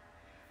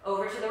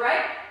 Over to the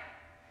right,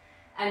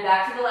 and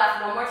back to the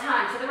left. One more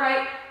time, to the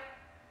right,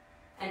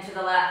 and to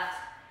the left.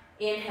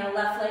 Inhale,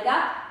 left leg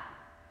up.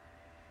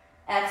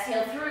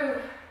 Exhale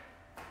through.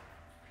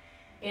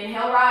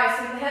 Inhale, rise,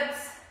 sink the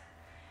hips.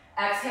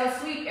 Exhale,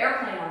 sweep,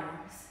 airplane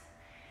arms.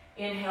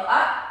 Inhale,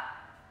 up.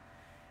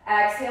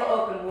 Exhale,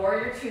 open,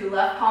 warrior two.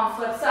 Left palm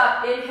flips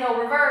up.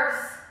 Inhale, reverse.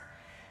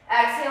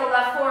 Exhale,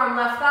 left forearm,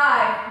 left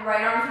thigh.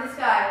 Right arm to the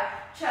sky.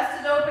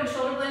 Chest is open,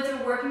 shoulder blades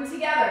are working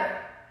together.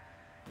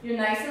 You're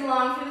nice and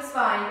long through the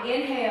spine.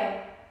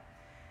 Inhale.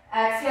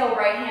 Exhale,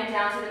 right hand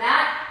down to the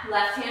mat.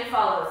 Left hand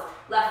follows.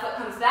 Left foot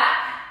comes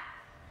back.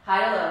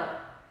 High to low.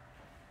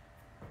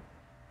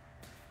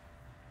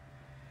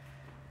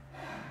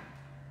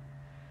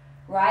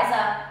 Rise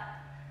up.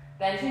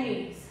 Bend your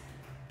knees.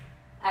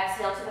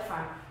 Exhale to the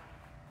front.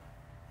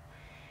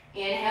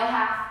 Inhale,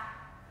 half.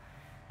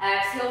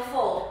 Exhale,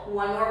 fold.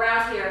 One more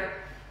round here.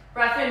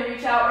 Breath in,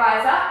 reach out,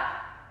 rise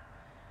up.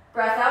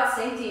 Breath out,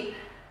 sink deep.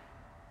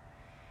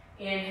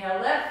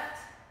 Inhale, lift.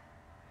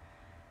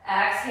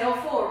 Exhale,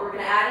 forward. We're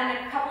going to add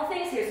in a couple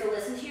things here, so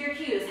listen to your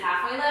cues.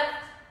 Halfway lift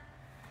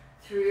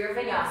through your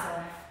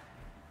vinyasa.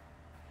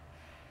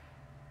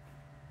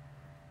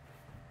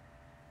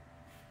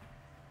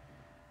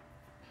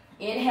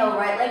 Inhale,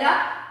 right leg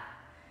up.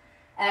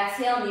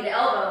 Exhale, knee to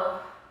elbow.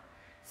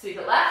 Sweep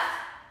it left,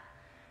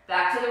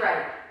 back to the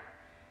right.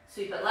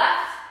 Sweep it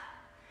left,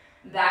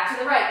 back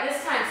to the right.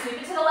 This time,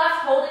 sweep it to the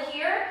left, hold it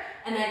here,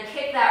 and then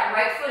kick that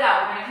right foot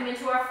out. We're going to come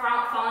into our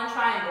front fallen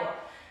triangle.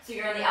 So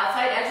you're on the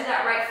outside edge of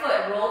that right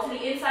foot. Roll to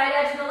the inside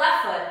edge of the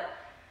left foot.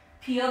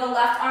 Peel the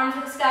left arm to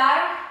the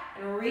sky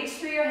and reach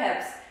through your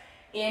hips.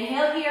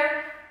 Inhale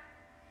here.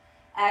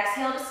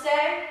 Exhale to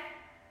stay.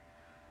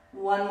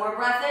 One more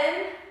breath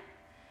in.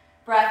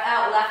 Breath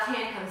out. Left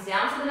hand comes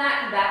down to the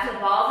mat. Come back to the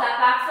ball of that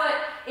back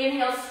foot.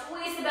 Inhale,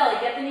 squeeze the belly.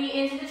 Get the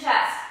knee into the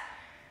chest.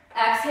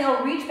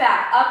 Exhale, reach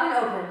back, up and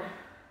open.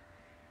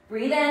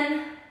 Breathe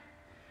in.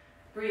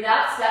 Breathe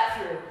out, step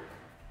through.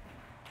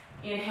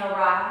 Inhale,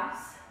 rise.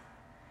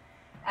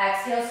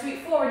 Exhale,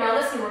 sweep forward. Now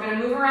listen, we're going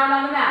to move around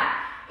on the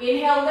mat.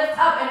 Inhale, lift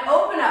up and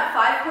open up,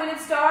 5-pointed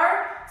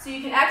star. So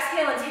you can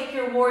exhale and take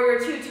your warrior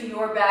two to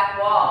your back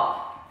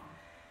wall.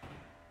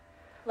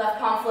 Left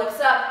palm flips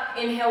up,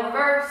 inhale,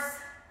 reverse.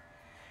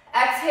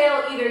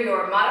 Exhale, either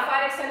your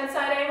modified extended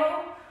side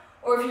angle,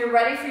 or if you're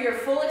ready for your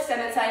full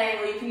extended side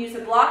angle, you can use the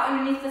block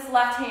underneath this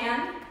left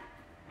hand,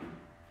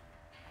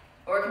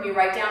 or it can be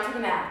right down to the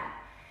mat.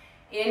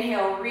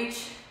 Inhale,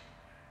 reach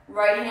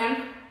right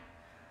hand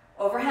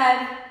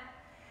overhead,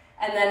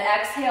 and then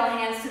exhale,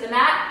 hands to the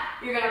mat.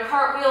 You're gonna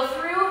cartwheel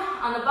through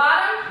on the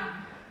bottom.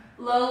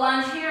 Low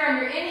lunge here on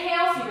your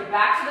inhale, so you're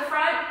back to the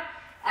front.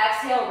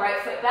 Exhale,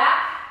 right foot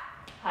back,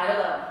 high to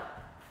low.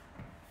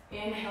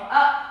 Inhale,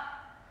 up.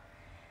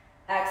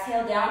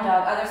 Exhale, down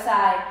dog, other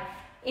side.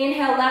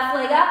 Inhale, left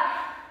leg up.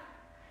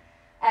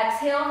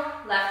 Exhale,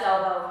 left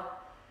elbow.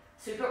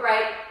 Sweep it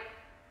right,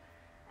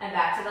 and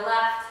back to the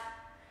left.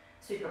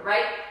 Sweep it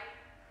right,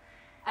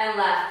 and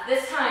left.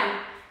 This time,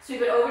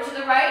 sweep it over to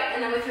the right,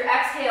 and then with your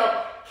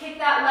exhale, kick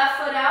that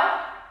left foot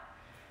out.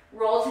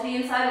 Roll to the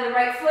inside of the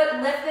right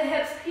foot, lift the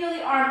hips, peel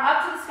the arm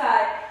up to the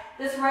sky.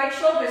 This right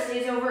shoulder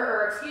stays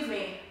over,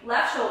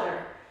 left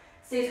shoulder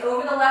stays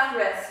over the left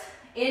wrist.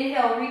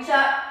 Inhale, reach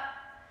up.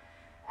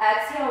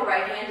 Exhale,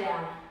 right hand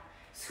down.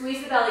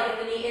 Squeeze the belly, get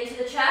the knee into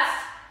the chest,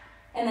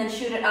 and then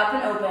shoot it up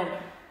and open.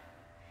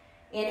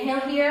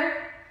 Inhale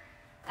here.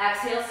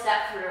 Exhale,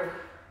 step through.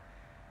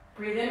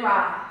 Breathe in,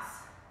 rise.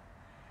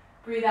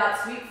 Breathe out,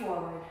 sweep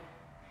forward.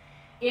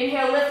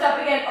 Inhale, lift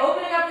up again,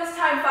 opening up this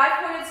time,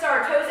 5-pointed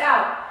star, toes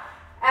out.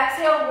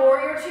 Exhale,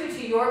 warrior two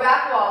to your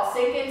back wall.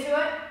 Sink into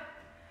it.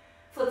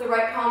 Flip the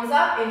right palms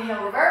up.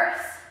 Inhale, reverse.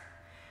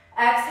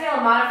 Exhale,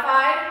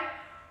 modified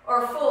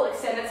or full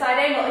extended side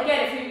angle.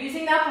 Again, if you're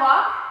using that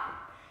block,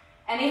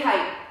 any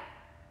height.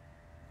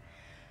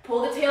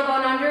 Pull the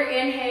tailbone under.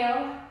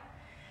 Inhale.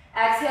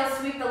 Exhale,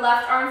 sweep the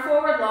left arm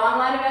forward. Long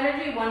line of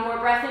energy. One more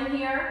breath in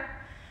here.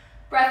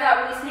 Breath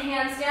out, release the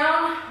hands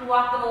down.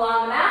 Walk them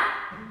along the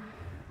mat.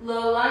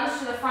 Low lunge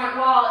to the front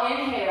wall.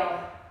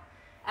 Inhale.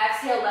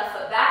 Exhale, left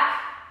foot back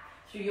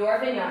through your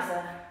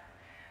vinyasa.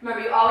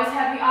 Remember, you always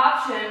have the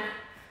option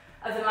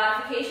of the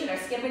modification or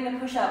skipping the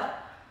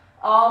push-up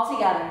all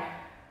together.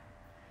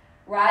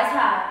 Rise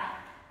high.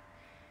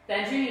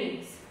 Bend your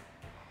knees.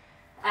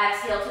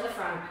 Exhale to the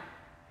front.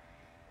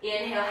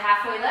 Inhale,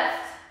 halfway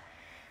lift.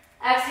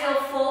 Exhale,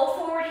 fold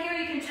forward here.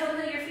 You can toe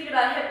your feet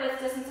about hip width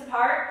distance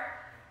apart.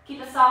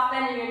 Keep a soft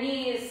bend in your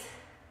knees.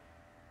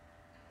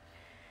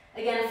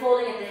 Again,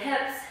 folding at the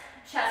hips,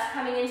 chest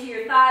coming into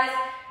your thighs.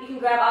 You can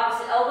grab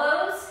opposite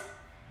elbows.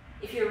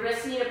 If your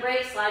wrists need a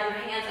break, slide your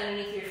hands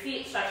underneath your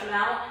feet, stretch them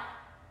out.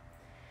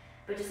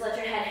 But just let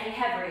your head hang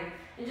heavy.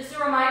 And just a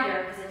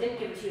reminder, because I didn't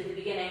give it to you at the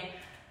beginning,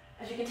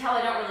 as you can tell,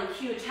 I don't really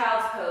cue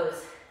child's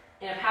pose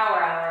in a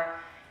power hour.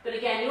 But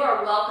again, you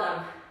are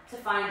welcome to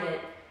find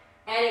it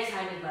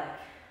anytime you'd like.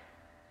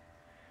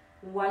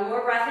 One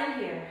more breath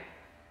in here.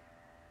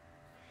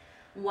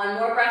 One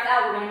more breath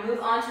out. We're going to move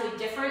on to a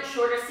different,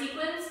 shorter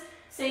sequence.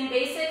 Same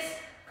basics,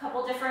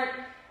 couple different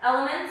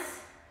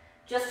elements,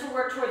 just to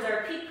work towards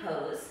our peak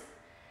pose.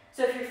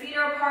 So if your feet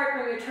are apart,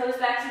 bring your toes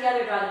back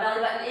together, draw the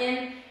belly button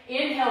in.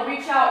 Inhale,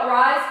 reach out,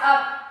 rise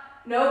up.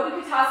 No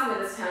Utkatasana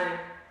this time.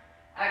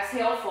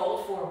 Exhale,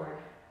 fold forward.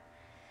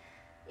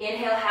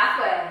 Inhale,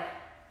 halfway.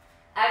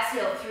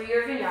 Exhale, through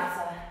your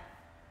vinyasa.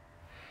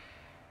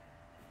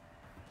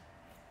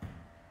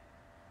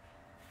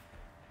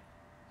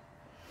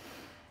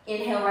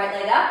 Inhale, right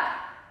leg up.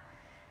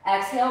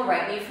 Exhale,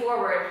 right knee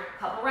forward.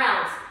 Couple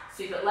rounds.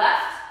 Sweep it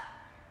left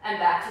and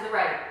back to the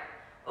right.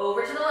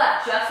 Over to the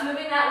left, just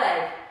moving that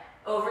leg.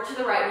 Over to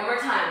the right, one more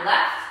time.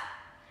 Left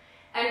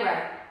and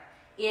right.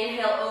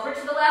 Inhale, over to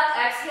the left.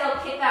 Exhale,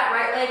 kick that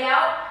right leg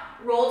out.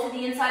 Roll to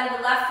the inside of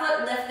the left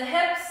foot. Lift the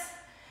hips.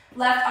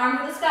 Left arm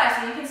to the sky.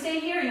 So you can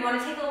stay here. You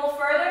want to take a little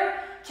further.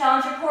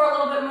 Challenge your core a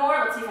little bit more.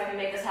 Let's see if I can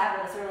make this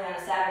happen this early on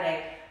a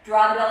Saturday.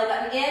 Draw the belly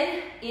button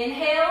in.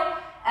 Inhale.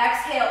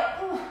 Exhale.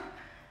 Ooh.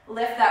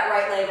 Lift that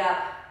right leg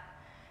up.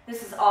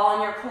 This is all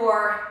in your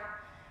core.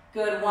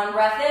 Good. One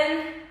breath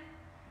in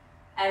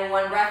and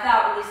one breath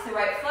out. Release the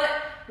right foot.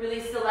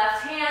 Release the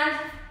left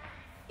hand.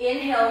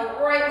 Inhale,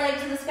 right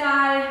leg to the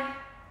sky.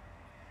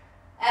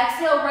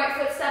 Exhale, right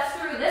foot steps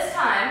through. This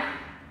time,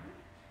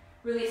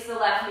 release the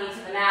left knee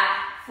to the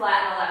mat.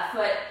 Flatten the left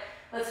foot.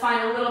 Let's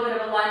find a little bit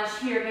of a lunge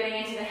here,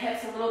 getting into the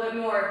hips a little bit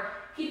more.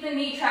 Keep the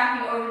knee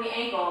tracking over the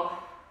ankle.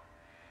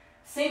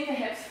 Sink the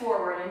hips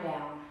forward and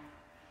down.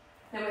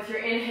 Then with your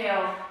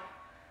inhale,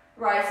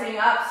 rising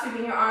up,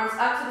 sweeping your arms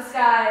up to the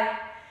sky.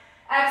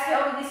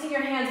 Exhale, releasing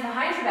your hands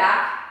behind your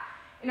back,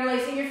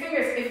 interlacing your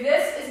fingers. If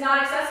this is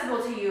not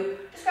accessible to you,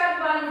 just grab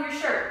the bottom of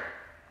your shirt.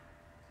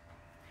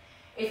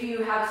 If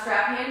you have a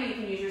strap handy, you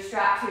can use your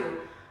strap too.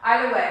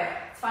 Either way,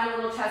 let's find a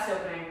little chest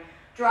opening.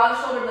 Draw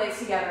the shoulder blades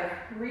together.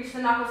 Reach the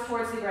knuckles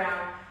towards the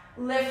ground.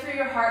 Lift through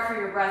your heart for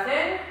your breath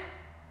in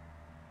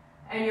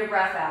and your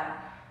breath out.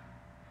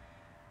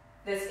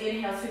 This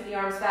inhale, sweep the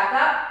arms back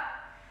up.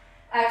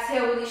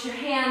 Exhale, release your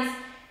hands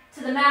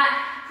to the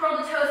mat. Curl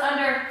the toes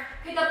under.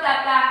 Pick up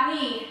that back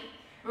knee.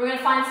 We're going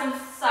to find some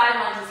side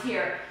lunges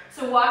here.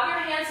 So walk your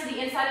hands to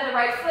the inside of the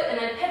right foot and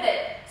then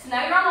pivot. So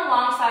now you're on the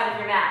long side of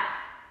your mat.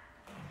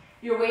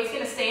 Your weight's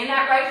gonna stay in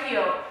that right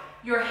heel.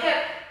 Your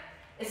hip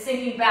is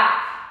sinking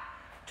back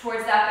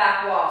towards that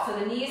back wall. So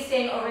the knee is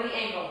staying over the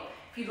ankle.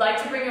 If you'd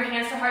like to bring your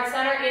hands to heart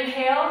center,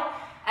 inhale,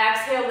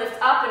 exhale, lift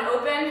up and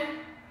open,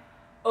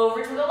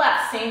 over to the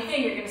left. Same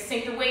thing, you're gonna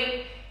sink the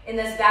weight in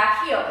this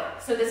back heel.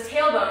 So this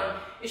tailbone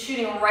is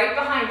shooting right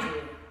behind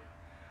you.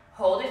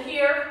 Hold it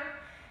here,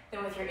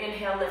 then with your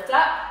inhale, lift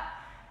up,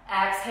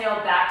 exhale,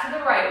 back to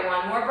the right.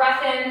 One more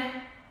breath in,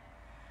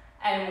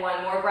 and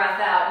one more breath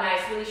out.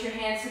 Nice, release your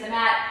hands to the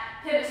mat,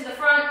 pivot to the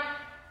front.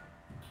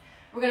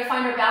 We're gonna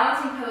find our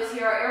balancing pose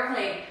here, our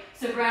airplane.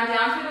 So ground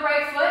down through the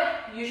right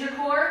foot, use your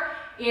core.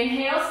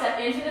 Inhale, step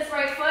into this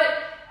right foot.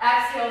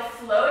 Exhale,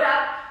 float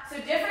up. So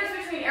difference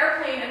between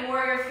airplane and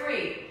warrior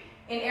three.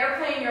 In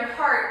airplane, your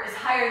heart is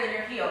higher than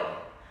your heel.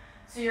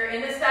 So you're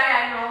in this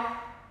diagonal.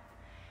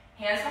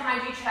 Hands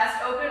behind you,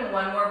 chest open.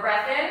 One more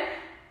breath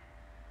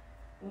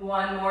in.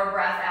 One more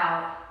breath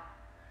out.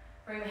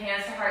 Bring the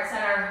hands to heart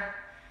center.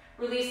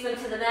 Release them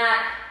to the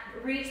mat.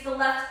 Reach the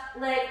left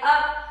leg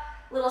up.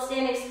 Little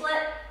standing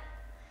split.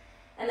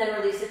 And then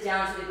release it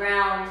down to the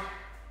ground.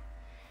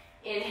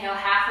 Inhale,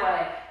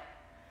 halfway.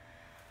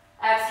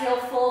 Exhale,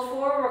 fold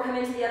forward. We'll come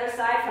into the other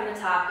side from the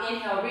top.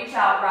 Inhale, reach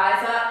out,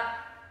 rise up.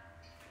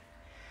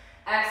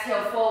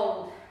 Exhale,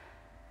 fold.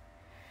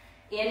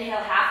 Inhale,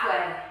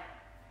 halfway.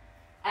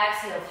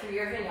 Exhale through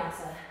your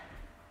vinyasa.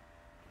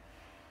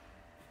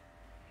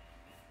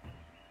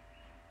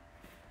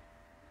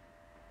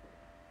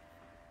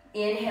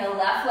 Inhale,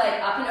 left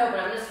leg up and open.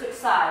 I'm going to switch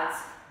sides.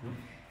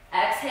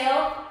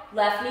 Exhale,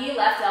 left knee,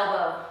 left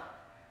elbow.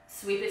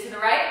 Sweep it to the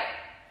right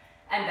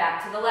and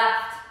back to the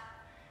left.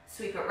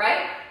 Sweep it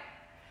right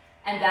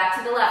and back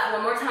to the left.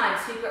 One more time.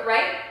 Sweep it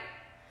right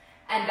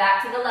and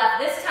back to the left.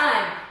 This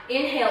time,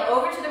 inhale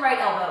over to the right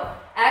elbow.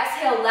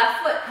 Exhale,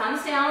 left foot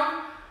comes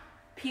down.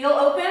 Peel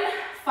open.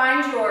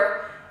 Find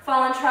your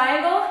fallen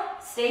triangle.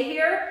 Stay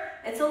here.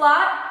 It's a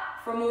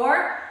lot. For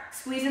more,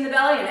 squeeze in the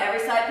belly, and every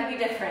side could be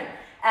different.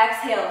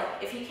 Exhale,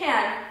 if you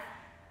can,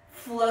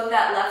 float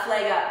that left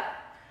leg up.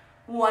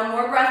 One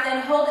more breath in,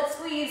 hold it,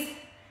 squeeze.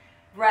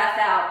 Breath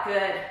out,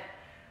 good.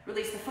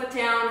 Release the foot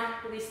down,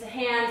 release the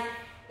hand.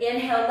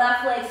 Inhale,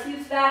 left leg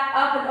sweeps back,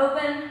 up and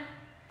open.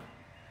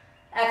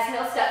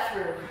 Exhale, step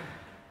through.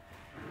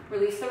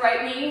 Release the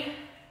right knee.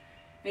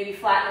 Maybe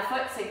flatten the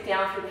foot, sink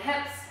down through the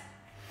hips.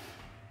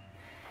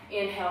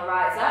 Inhale,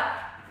 rise up.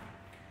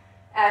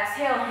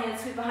 Exhale,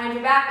 hands sweep behind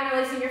your back,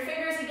 interlacing your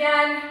fingers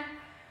again.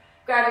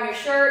 Grabbing your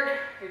shirt,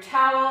 your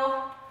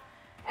towel,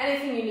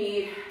 anything you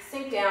need.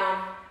 Sink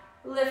down,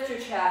 lift your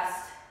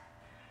chest.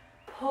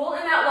 Pull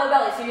in that low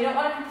belly, so you don't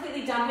want to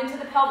completely dump into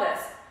the pelvis.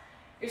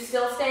 You're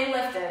still staying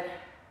lifted.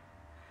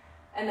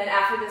 And then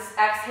after this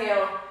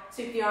exhale,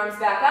 sweep the arms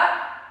back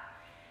up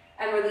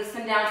and release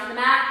them down to the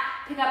mat.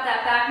 Pick up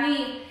that back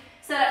knee.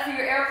 Set up for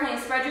your airplane.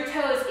 Spread your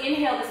toes.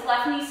 Inhale, this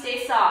left knee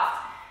stays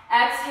soft.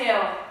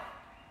 Exhale,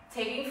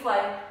 taking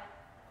flight.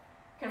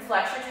 You can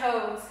flex your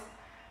toes.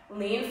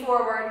 Lean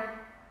forward.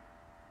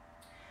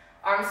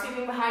 Arms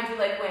sweeping behind you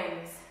like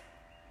wings.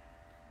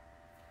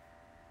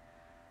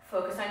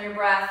 Focus on your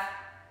breath.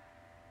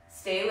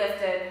 Stay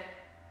lifted.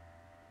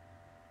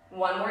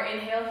 One more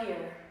inhale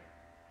here.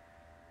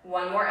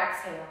 One more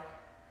exhale.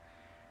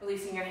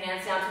 Releasing your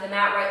hands down to the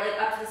mat, right leg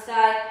up to the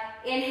sky.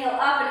 Inhale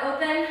up and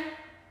open.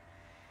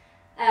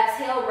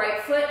 Exhale,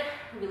 right foot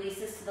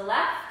releases to the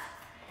left.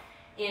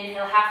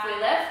 Inhale, halfway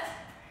lift.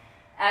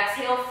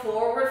 Exhale,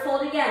 forward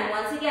fold again.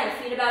 Once again,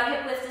 feet about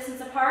hip width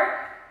distance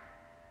apart.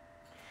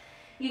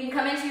 You can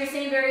come into your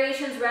same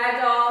variations,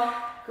 ragdoll,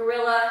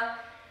 gorilla.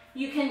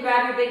 You can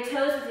grab your big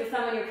toes with your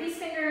thumb and your peace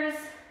fingers,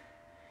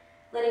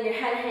 letting your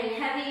head hang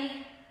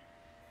heavy.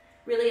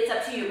 Really, it's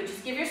up to you, but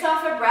just give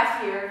yourself a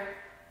breath here.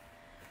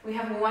 We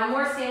have one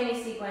more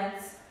standing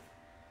sequence,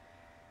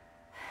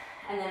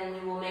 and then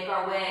we will make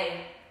our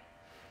way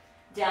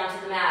down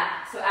to the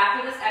mat. So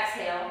after this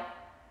exhale,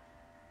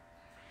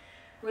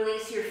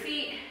 release your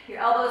feet, your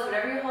elbows,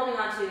 whatever you're holding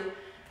on to,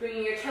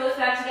 bringing your toes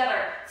back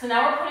together. So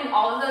now we're putting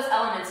all of those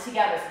elements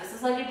together. So this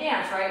is like a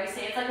dance, right? We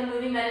say it's like a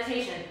moving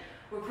meditation.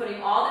 We're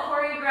putting all the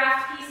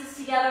choreographed pieces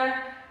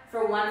together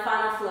for one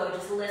final flow.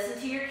 Just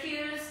listen to your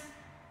cues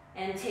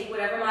and take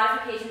whatever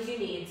modifications you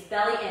need.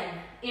 Belly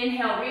in.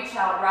 Inhale, reach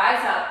out,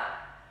 rise up.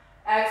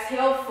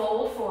 Exhale,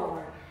 fold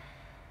forward.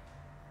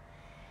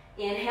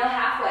 Inhale,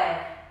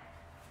 halfway.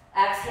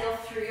 Exhale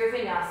through your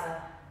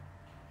vinyasa.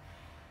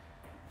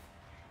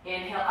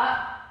 Inhale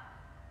up.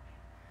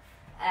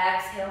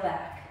 Exhale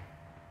back.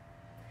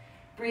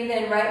 Breathe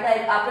in, right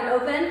leg up and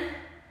open.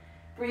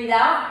 Breathe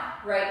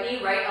out, right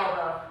knee, right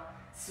elbow.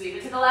 Sweep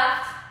it to the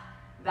left,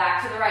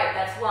 back to the right.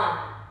 That's one.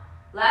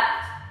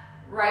 Left,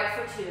 right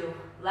for two.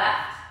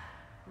 Left,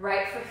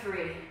 right for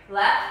three.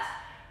 Left,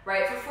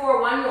 right for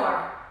four. One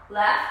more.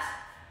 Left,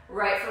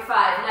 right for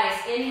five. Nice.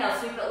 Inhale,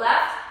 sweep it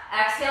left.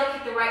 Exhale,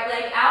 kick the right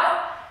leg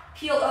out.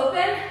 Peel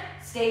open.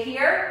 Stay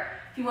here.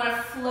 If you want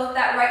to float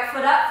that right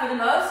foot up for the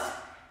most,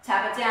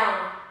 tap it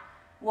down.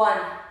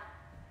 1,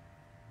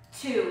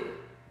 2,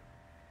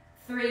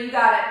 3, you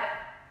got it.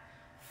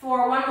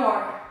 4, one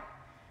more.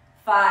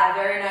 5,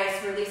 very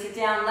nice. Release it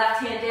down,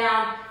 left hand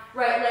down,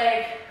 right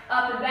leg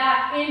up and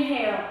back.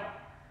 Inhale.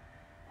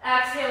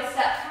 Exhale,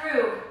 step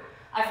through.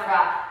 I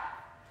forgot.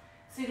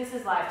 See, this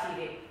is live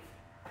TV.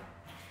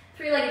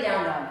 3-legged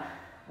down dog.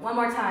 One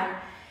more time.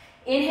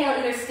 Inhale,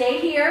 either stay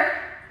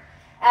here.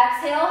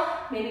 Exhale,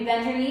 maybe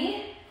bend your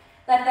knee.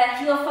 Let that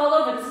heel fall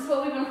over. This is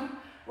what we've been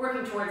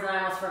working towards and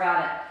I almost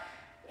forgot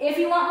it. If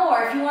you want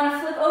more, if you want to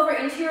flip over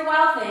into your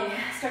wild thing,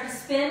 start to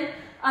spin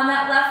on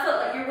that left foot.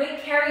 Let your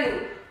weight carry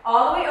you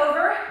all the way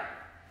over.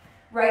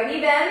 Right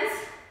knee bends.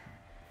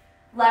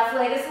 Left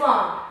leg is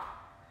long.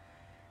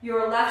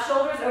 Your left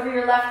shoulder's over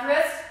your left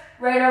wrist.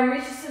 Right arm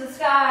reaches to the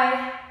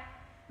sky.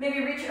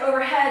 Maybe reach it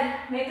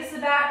overhead. Make this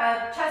a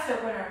chest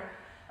opener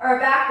or a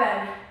back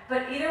bend.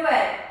 But either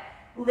way,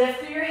 lift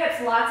through your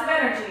hips, lots of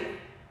energy.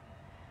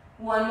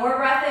 One more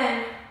breath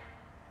in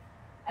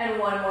and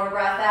one more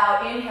breath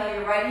out. Inhale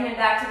your right hand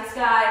back to the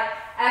sky.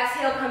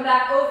 Exhale, come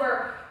back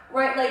over.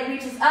 Right leg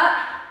reaches up.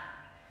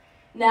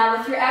 Now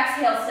with your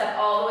exhale, step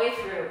all the way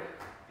through.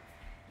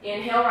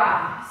 Inhale,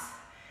 rise.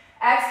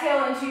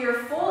 Exhale into your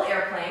full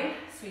airplane.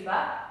 Sweep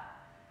up.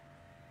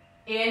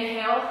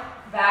 Inhale,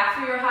 back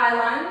through your high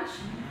lunge.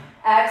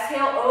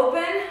 Exhale,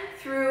 open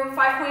through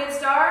 5-pointed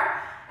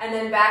star. And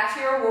then back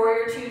to your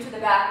warrior 2 to the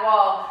back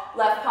wall.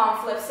 Left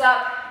palm flips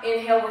up.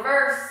 Inhale,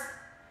 reverse.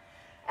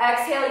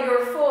 Exhale,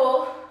 your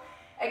full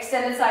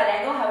extended side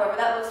angle, however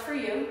that looks for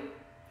you.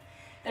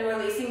 Then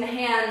releasing the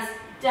hands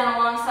down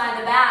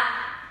alongside the mat.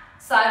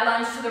 Side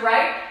lunge to the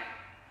right.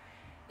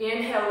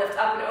 Inhale, lift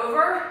up and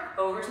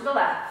over to the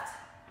left.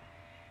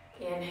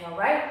 Inhale,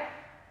 right.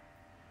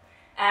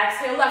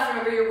 Exhale, left.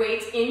 Remember your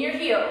weight's in your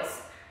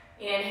heels.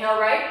 Inhale,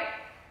 right.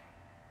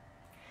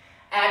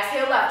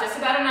 Exhale, left. Just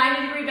about a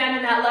 90-degree bend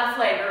in that left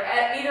leg, or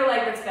either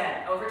leg that's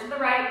bent. Over to the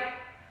right,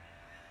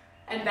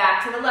 and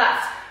back to the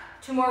left.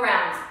 2 more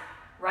rounds.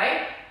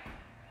 Right,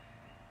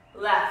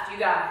 left, you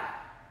got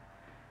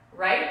it.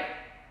 Right,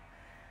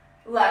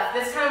 left.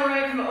 This time we're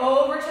going to come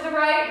over to the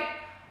right,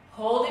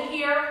 hold it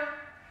here,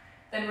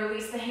 then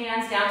release the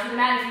hands down to the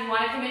mat. If you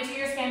want to come into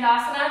your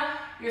Skandasana,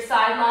 your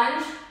side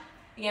lunge,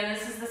 again,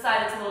 this is the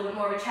side that's a little bit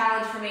more of a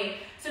challenge for me.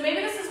 So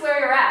maybe this is where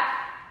you're at.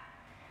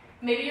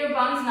 Maybe your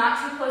bum's not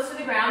too close to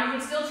the ground. You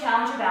can still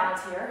challenge your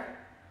balance here.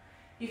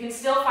 You can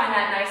still find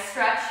that nice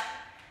stretch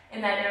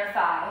in that inner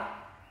thigh.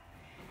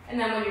 And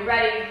then when you're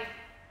ready,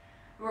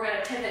 we're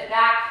going to pivot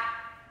back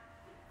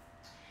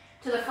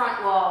to the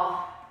front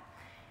wall.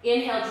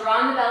 Inhale,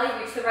 draw in the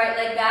belly, reach the right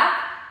leg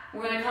back.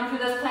 We're going to come through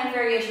those plank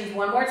variations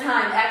one more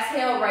time.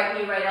 Exhale, right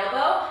knee, right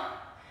elbow.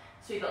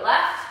 Sweep it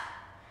left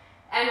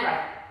and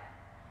right.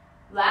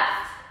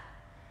 Left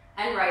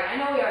and right. I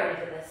know we already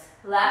did this.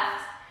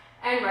 Left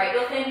and right.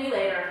 You'll thank me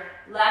later.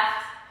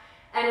 Left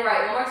and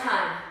right. One more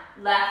time.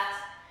 Left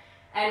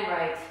and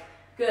right.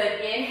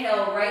 Good.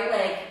 Inhale, right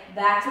leg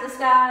back to the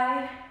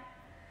sky.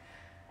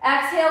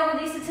 Exhale,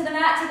 release it to the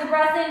mat. Take a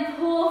breath in,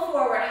 pull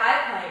forward,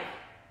 high plank.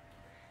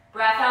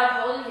 Breath out,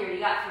 hold it here. You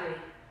got 3.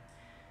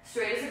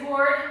 Straight as a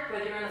board,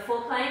 whether you're in the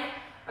full plank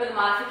or the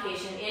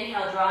modification.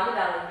 Inhale, draw in the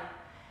belly.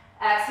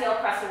 Exhale,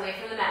 press away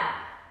from the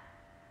mat.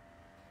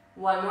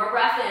 One more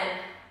breath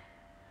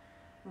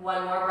in.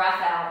 One more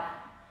breath out.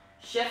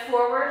 Shift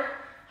forward,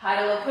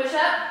 high to low push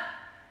up.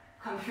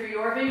 Come through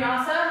your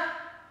vinyasa.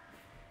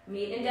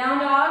 Meet in down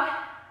dog.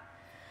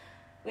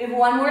 We have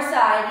one more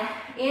side.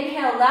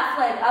 Inhale, left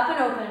leg up and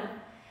open.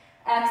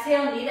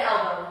 Exhale, knee to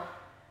elbow.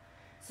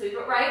 Sweep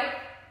it right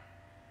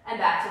and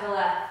back to the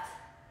left.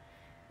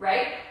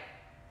 Right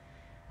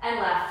and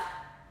left.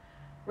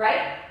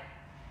 Right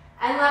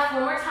and left.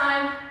 One more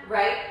time.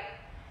 Right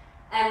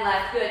and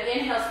left. Good.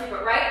 Inhale, sweep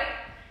it right.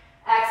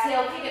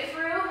 Exhale, kick it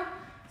through.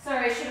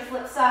 Sorry, I should have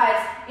flipped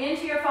sides.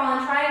 Into your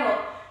fallen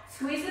triangle.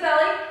 Squeeze the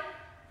belly.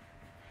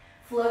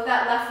 Float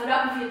that left foot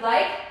up if you'd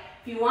like.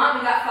 If you want,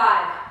 we got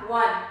 5.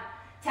 1.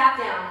 Tap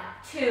down.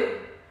 2.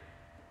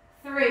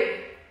 3.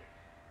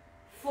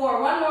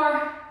 4. One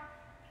more.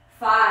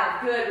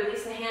 5. Good.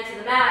 Release the hand to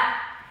the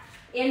mat.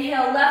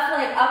 Inhale, left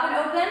leg up and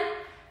open.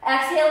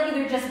 Exhale,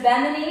 either just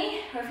bend the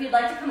knee, or if you'd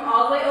like to come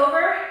all the way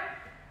over.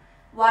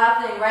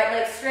 Wild thing. Right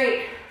leg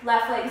straight.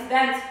 Left leg is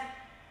bent.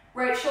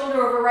 Right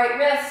shoulder over right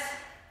wrist.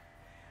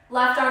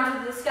 Left arm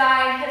to the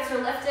sky. Hips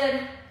are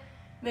lifted.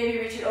 Maybe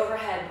reach it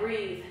overhead.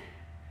 Breathe.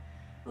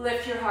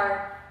 Lift your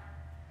heart.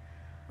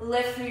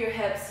 Lift through your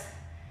hips.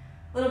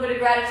 A little bit of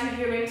gratitude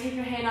here. Maybe take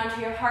your hand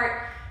onto your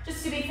heart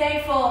just to be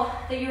thankful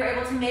that you were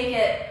able to make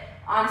it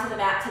onto the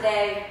mat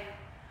today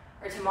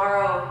or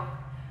tomorrow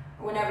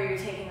or whenever you're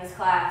taking this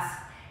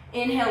class.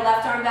 Inhale,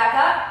 left arm back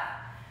up.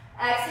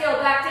 Exhale,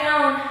 back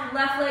down.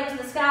 Left leg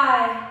to the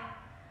sky.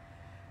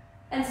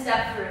 And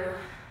step through.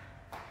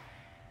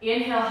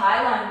 Inhale,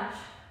 high lunge.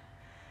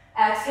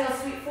 Exhale,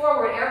 sweep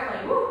forward,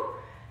 airplane. Woo.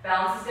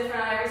 Balance is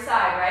different on every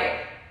side,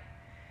 right?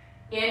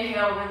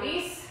 Inhale,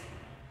 release.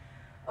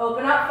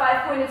 Open up,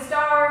 5-pointed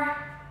star.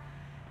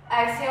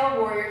 Exhale,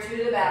 warrior 2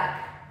 to the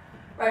back.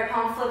 Right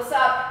palm flips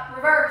up,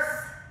 reverse.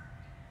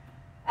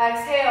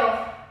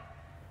 Exhale,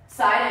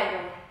 side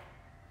angle.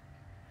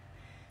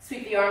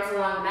 Sweep the arms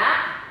along the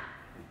mat.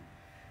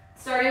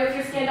 Starting with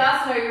your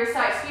Skandasana or your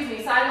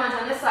side lunge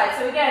on this side.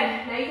 So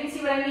again, now you can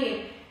see what I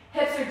mean.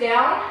 Hips are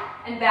down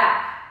and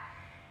back.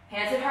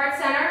 Hands at heart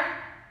center.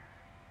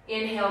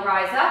 Inhale,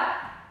 rise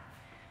up.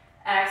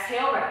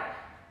 Exhale, right.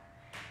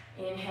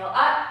 Inhale,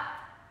 up.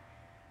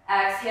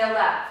 Exhale,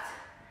 left.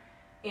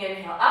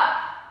 Inhale,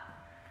 up.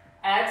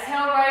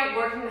 Exhale, right.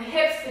 Working the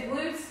hips, the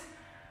glutes,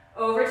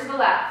 over to the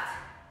left.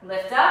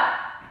 Lift up.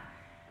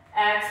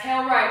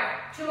 Exhale,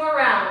 right. 2 more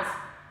rounds.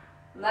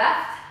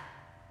 Left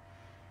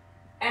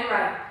and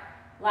right.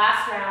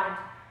 Last round.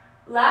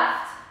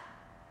 Left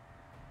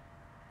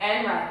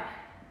and right.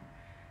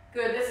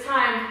 Good. This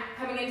time,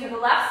 coming into the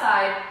left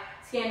side,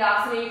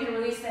 Skandasana, you can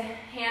release the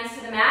hands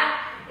to the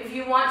mat. If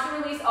you want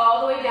to release all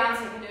the way down,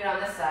 so you can do it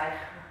on this side.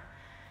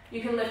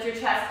 You can lift your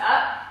chest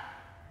up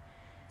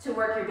to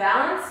work your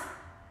balance.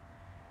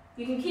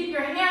 You can keep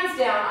your hands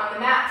down on the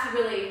mat to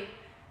really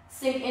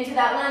sink into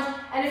that lunge.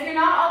 And if you're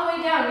not all the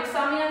way down, you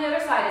saw me on the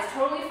other side, it's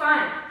totally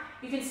fine.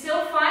 You can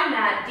still find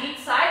that deep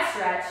side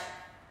stretch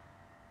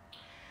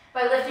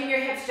by lifting your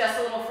hips just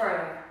a little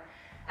further.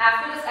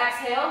 After this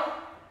exhale,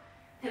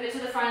 pivot to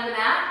the front of the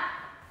mat.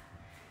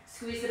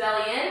 Squeeze the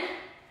belly in.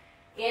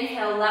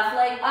 Inhale, left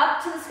leg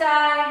up to the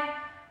sky.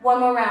 1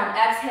 more round.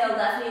 Exhale,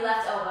 left knee,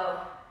 left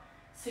elbow.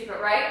 Sweep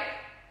it right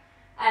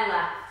and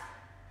left.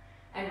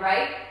 And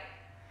right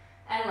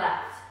and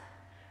left.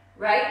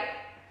 Right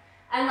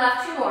and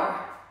left. 2 more.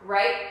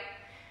 Right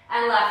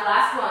and left.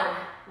 Last one.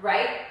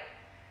 Right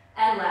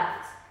and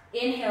left.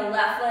 Inhale,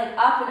 left leg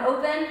up and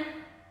open.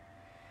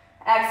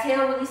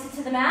 Exhale, release it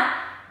to the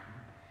mat.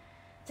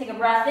 Take a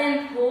breath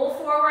in, pull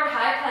forward,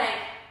 high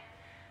plank.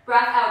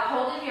 Breath out,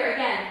 hold it here.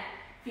 Again,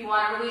 if you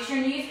want to release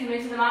your knees, come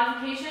into the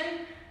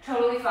modification,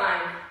 totally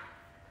fine.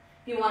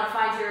 If you want to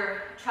find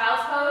your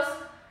child's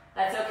pose,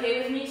 that's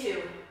okay with me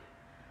too.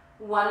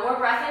 1 more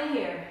breath in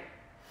here.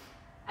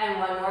 And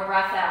 1 more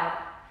breath out.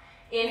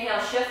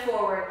 Inhale, shift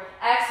forward.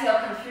 Exhale,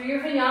 come through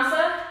your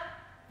vinyasa.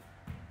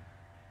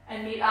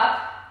 And meet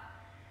up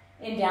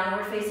in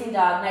downward facing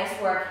dog. Nice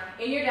work.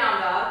 In your down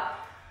dog,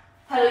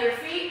 pedal your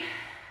feet,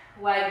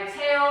 wag your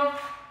tail.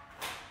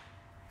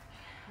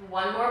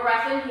 1 more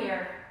breath in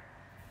here.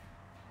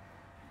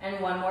 And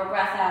 1 more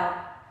breath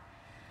out.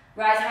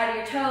 Rise high to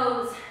your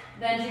toes,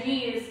 bend your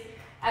knees.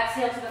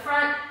 Exhale to the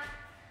front.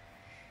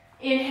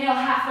 Inhale,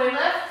 halfway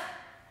lift.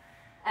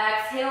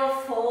 Exhale,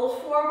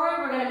 fold forward.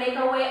 We're going to make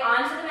our way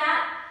onto the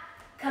mat,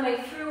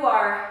 coming through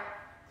our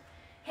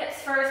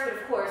hips first, but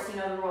of course, you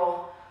know the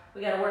rule. We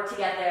got to work to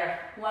get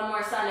there. 1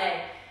 more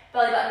Sunday.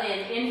 Belly button in.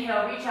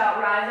 Inhale, reach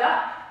out, rise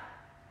up.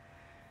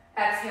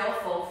 Exhale,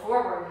 fold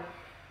forward.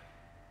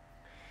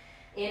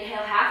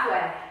 Inhale,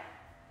 halfway.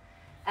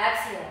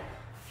 Exhale,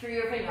 through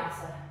your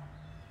vinyasa.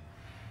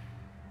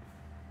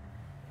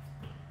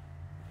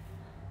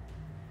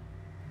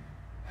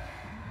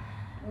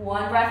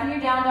 One breath in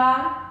your down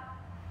dog.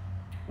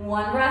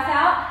 1 breath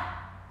out.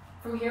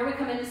 From here, we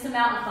come into some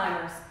mountain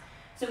climbers.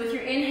 So with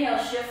your inhale,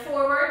 shift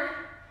forward.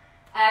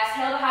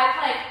 Exhale to high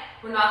plank.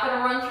 We're not going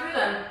to run through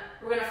them.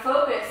 We're going to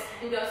focus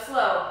and go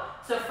slow.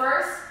 So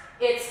first,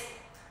 it's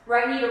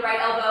right knee to right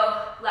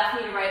elbow,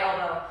 left knee to right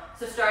elbow.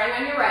 So starting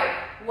on your right.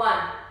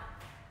 1,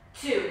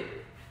 2,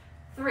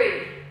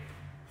 3,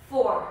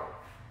 4,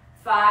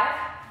 5,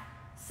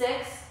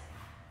 6,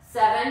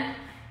 7,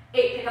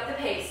 8. Pick up the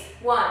pace.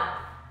 1,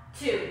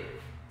 2,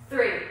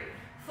 3,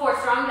 4.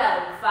 Strong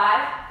belly.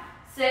 5,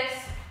 6,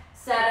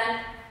 7,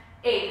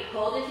 8.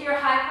 Hold it to your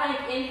high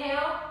plank.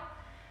 Inhale.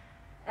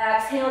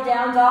 Exhale,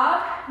 down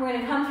dog. We're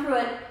going to come through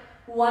it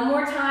 1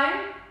 more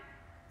time.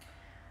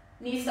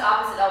 Knees to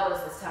opposite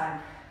elbows this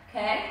time.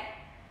 Okay?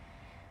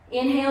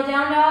 Inhale,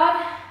 down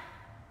dog.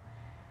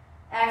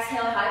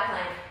 Exhale, high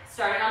plank.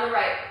 Starting on the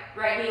right.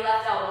 Right knee,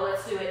 left elbow.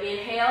 Let's do it.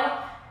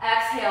 Inhale.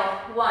 Exhale.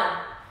 1,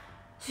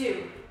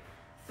 2,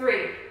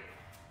 3,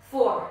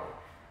 4,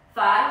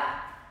 5,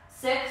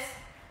 6,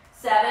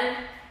 7,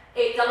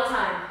 8. Double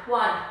time.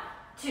 1,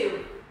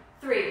 2,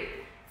 3,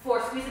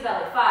 4. Squeeze the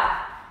belly. 5,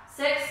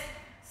 6,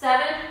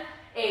 7,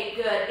 8.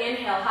 Good.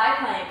 Inhale, high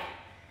plank.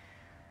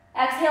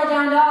 Exhale,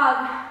 down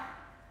dog.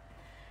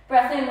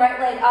 Breath in, right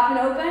leg up and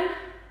open.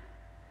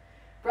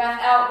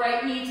 Breath out,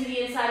 right knee to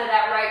the inside of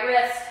that right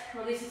wrist.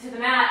 Release it to the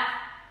mat.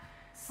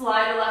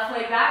 Slide the left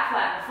leg back,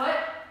 flatten the foot.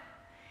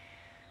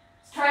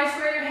 Try and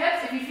square your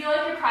hips. If you feel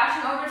like you're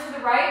crashing over to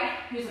the right,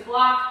 use a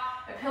block,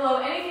 a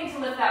pillow, anything to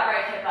lift that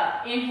right hip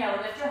up.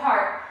 Inhale, lift your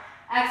heart.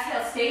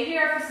 Exhale, stay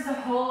here if this is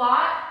a whole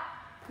lot.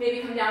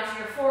 Maybe come down to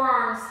your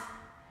forearms,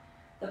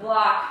 the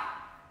block,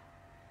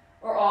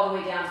 or all the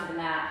way down to the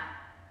mat.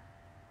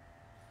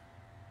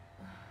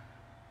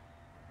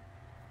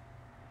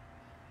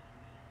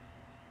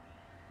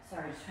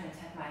 Sorry, just trying to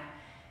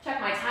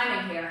check my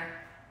timing here.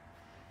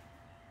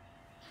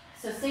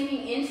 So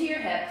sinking into your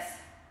hips,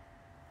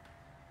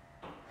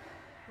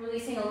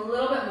 releasing a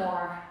little bit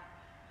more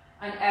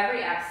on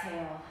every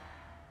exhale.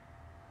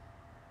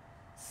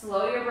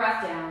 Slow your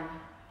breath down.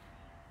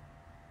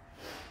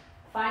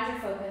 Find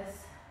your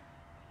focus.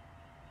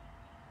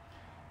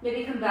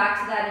 Maybe come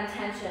back to that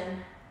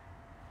intention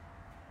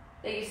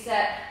that you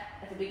set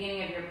at the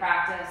beginning of your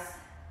practice.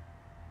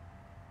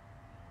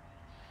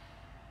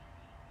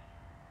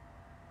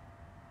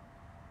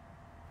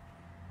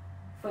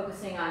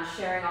 Focusing on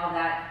sharing all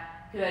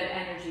that good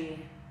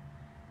energy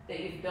that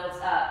you've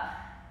built up.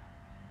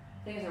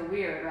 Things are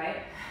weird, right?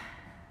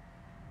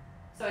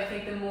 So I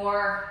think the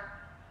more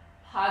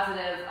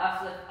positive,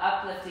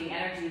 uplifting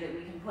energy that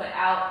we can put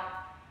out,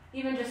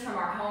 even just from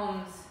our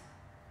homes,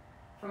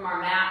 from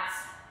our mats,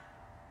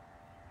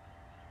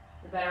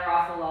 the better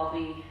off we'll all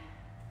be.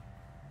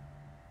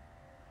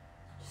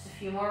 Just a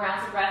few more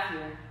rounds of breath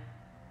here.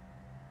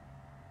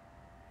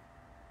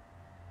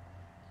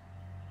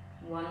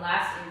 One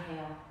last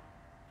inhale.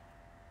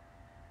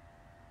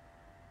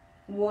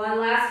 One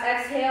last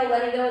exhale,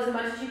 letting go as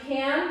much as you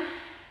can.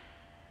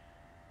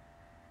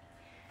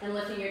 And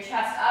lifting your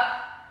chest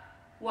up,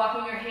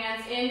 walking your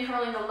hands in,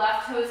 curling the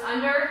left toes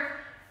under.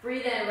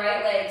 Breathe in,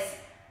 right legs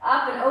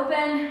up and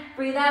open.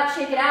 Breathe out,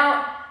 shake it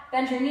out.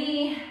 Bend your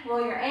knee,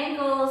 roll your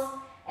ankles.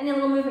 Any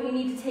little movement you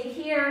need to take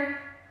here.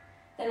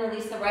 Then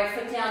release the right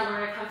foot down. We're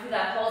going to come through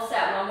that whole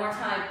set one more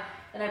time.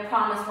 Then I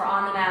promise we're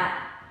on the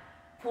mat.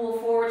 Pull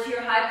forward to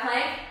your high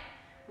plank.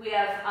 We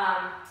have,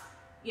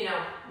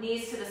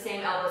 knees to the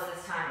same elbows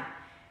this time.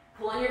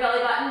 Pull in your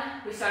belly button.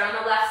 We start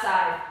on the left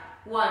side.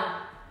 1,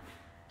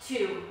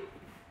 2,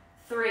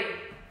 3,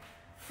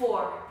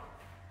 4,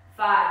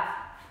 5,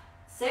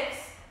 6,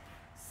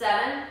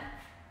 7,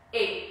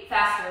 8.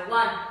 Faster.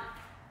 1,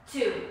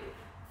 2,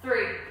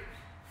 3,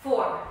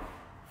 4,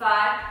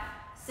 5,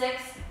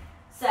 6,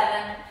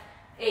 7,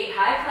 8.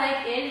 High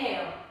plank.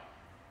 Inhale.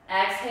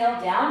 Exhale.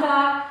 Down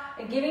dog.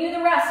 And giving you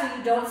the rest so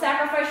you don't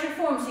sacrifice your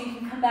form, so you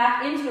can come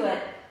back into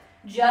it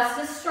just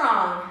as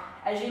strong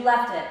as you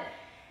left it.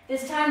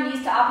 This time,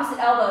 knees to opposite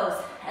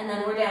elbows, and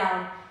then we're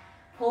down.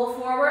 Pull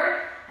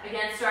forward,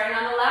 again, starting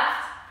on the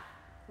left.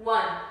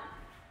 1,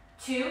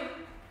 2,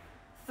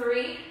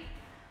 3,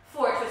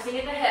 4. Twisting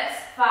at the hips.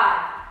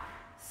 5,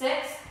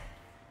 6,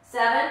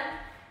 7,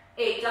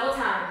 8. Double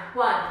time.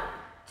 1,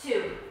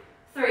 2,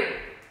 3,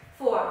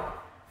 4,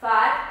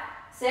 5,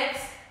 6,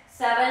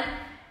 7,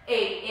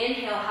 8.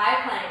 Inhale,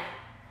 high plank.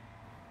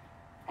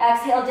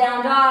 Exhale,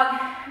 down dog.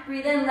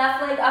 Breathe in,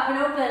 left leg up and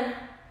open.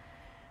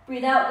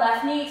 Breathe out,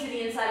 left knee to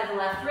the inside of the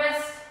left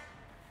wrist.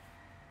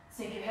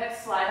 Sink your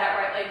hips, slide that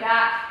right leg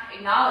back.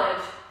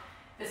 Acknowledge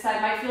this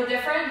side might feel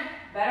different,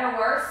 better,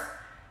 worse.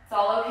 It's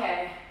all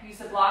okay. Use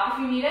the block if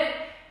you need it.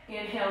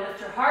 Inhale,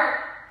 lift your heart.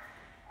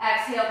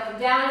 Exhale,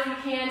 come down if you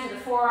can to the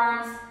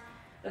forearms,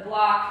 the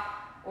block,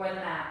 or the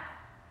mat.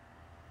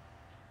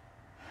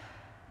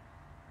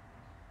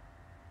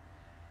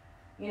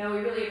 We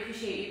really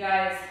appreciate you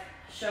guys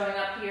showing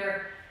up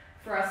here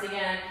for us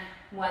again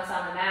once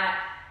on the mat.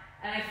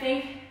 And I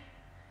think,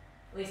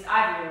 at least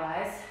I've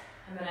realized,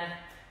 I'm going to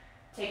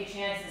take a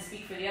chance and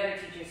speak for the other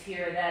teachers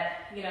here,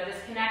 that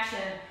this connection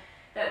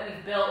that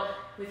we've built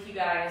with you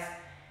guys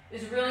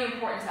is really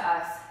important to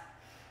us.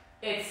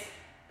 It's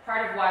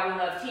part of why we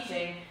love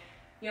teaching.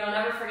 I'll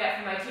never forget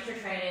from my teacher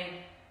training,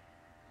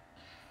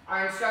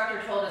 our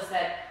instructor told us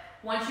that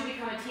once you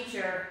become a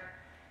teacher,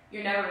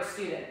 you're never a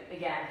student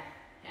again.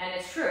 And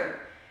it's true.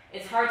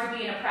 It's hard to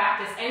be in a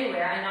practice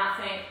anywhere and not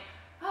think,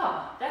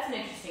 oh, that's an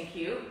interesting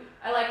cue.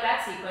 I like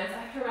that sequence.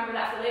 I have to remember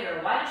that for later.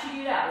 Why did she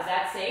do that? Was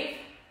that safe?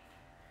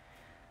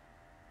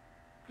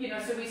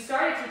 So we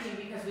started teaching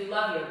because we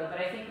love yoga, but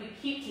I think we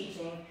keep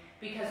teaching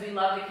because we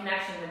love the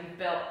connection that we've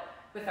built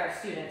with our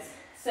students.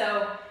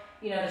 So,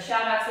 the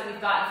shout outs that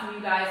we've gotten from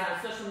you guys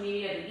on social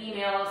media, the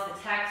emails, the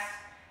text,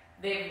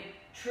 they've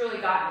truly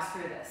gotten us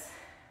through this.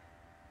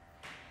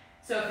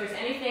 So if there's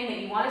anything that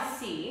you want to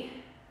see,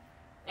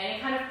 any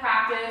kind of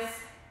practice,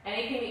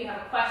 anything that you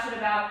have a question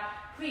about,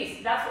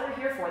 please, that's what we're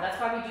here for.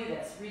 That's why we do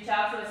this. Reach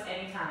out to us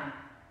anytime.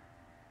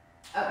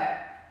 Okay.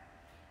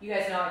 You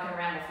guys know I can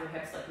ramble through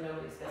hips like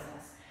nobody's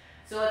business.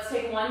 So let's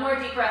take one more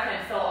deep breath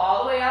in. Fill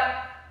all the way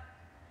up.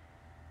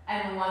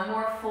 And one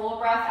more full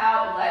breath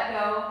out. Let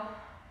go.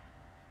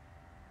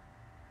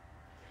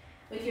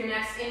 With your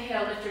next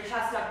inhale, lift your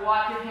chest up.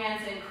 Walk your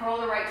hands in.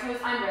 Curl the right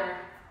toes under.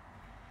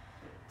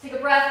 Take a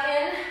breath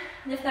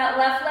in. Lift that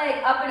left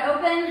leg up and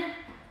open.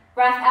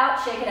 Breath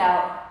out, shake it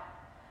out.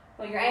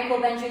 Roll your ankle,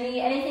 bend your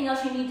knee. Anything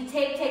else you need to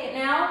take it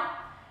now.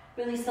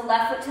 Release the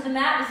left foot to the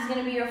mat. This is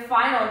going to be your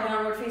final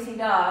downward facing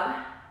dog.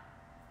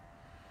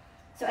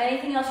 So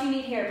anything else you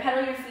need here,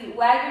 pedal your feet,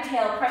 wag your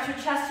tail, press your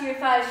chest to your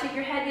thighs, shake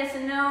your head yes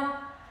and no.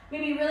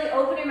 Maybe really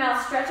open your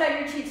mouth, stretch out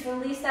your cheeks,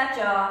 release that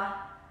jaw.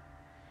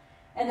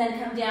 And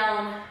then come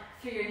down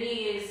through your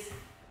knees,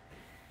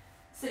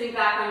 sitting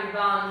back on your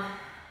bum.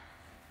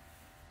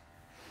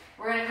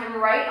 We're going to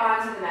come right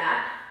onto the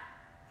mat.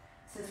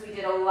 Since we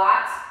did a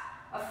lot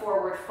of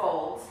forward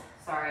folds,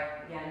 sorry,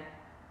 again,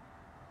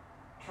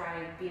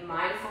 trying to be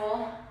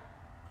mindful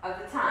of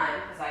the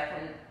time because I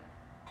can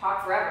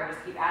talk forever and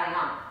just keep adding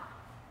on.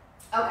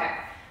 Okay,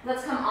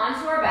 let's come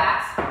onto our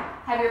backs.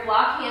 Have your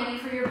block handy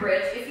for your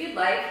bridge if you'd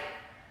like.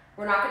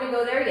 We're not going to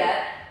go there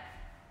yet.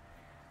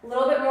 A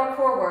little bit more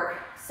core work.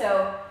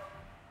 So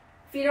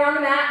feet are on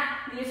the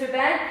mat, knees are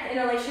bent,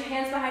 interlace your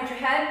hands behind your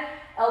head,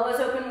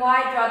 Elbows open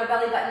wide, draw the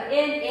belly button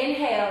in,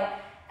 inhale.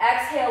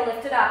 Exhale,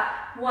 lift it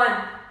up.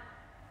 1,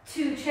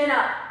 2, chin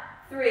up.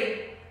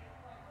 3,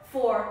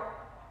 4,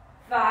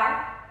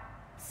 5,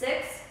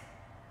 6,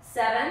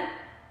 7,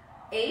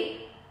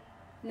 8,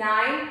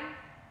 9,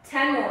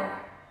 10 more.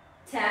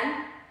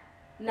 10,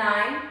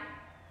 9,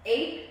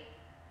 8,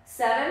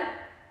 7,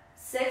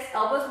 6,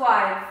 elbows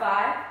wide.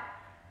 5,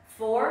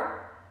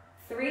 4,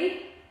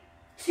 3,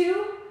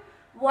 2,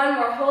 1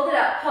 more. Hold it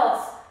up.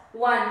 Pulse.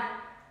 1,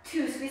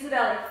 2, squeeze the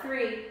belly.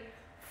 3,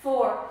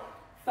 4,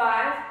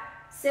 5,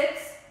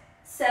 6,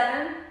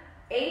 7,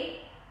 8,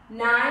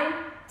 9,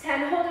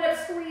 10. Hold it up.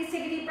 Squeeze.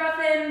 Take a deep breath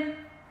in.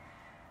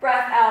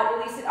 Breath out.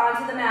 Release it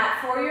onto the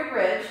mat for your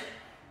bridge.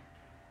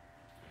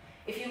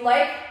 If you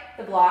like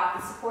the block,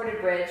 the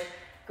supported bridge,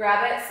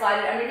 grab it,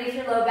 slide it underneath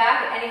your low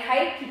back at any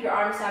height. Keep your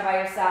arms down by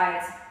your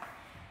sides.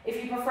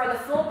 If you prefer the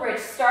full bridge,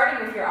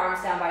 starting with your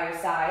arms down by your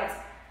sides,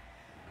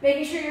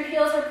 making sure your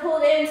heels are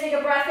pulled in, take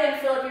a breath in,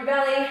 fill up your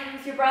belly.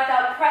 With your breath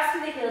out, press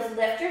through the heels,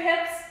 lift your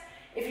hips.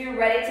 If you're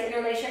ready to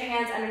interlace your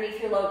hands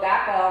underneath your low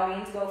back, by all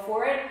means, go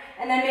for it.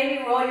 And then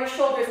maybe roll your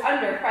shoulders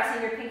under,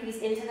 pressing your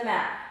pinkies into the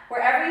mat.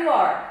 Wherever you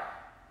are,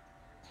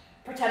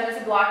 pretend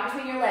there's a block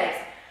between your legs.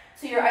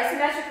 So you're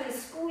isometrically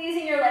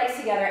squeezing your legs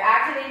together,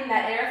 activating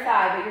that inner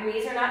thigh, but your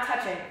knees are not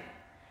touching.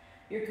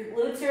 Your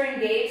glutes are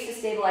engaged to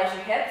stabilize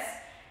your hips.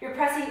 You're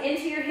pressing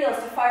into your heels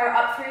to fire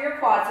up through your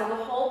quads, so the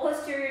whole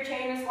posterior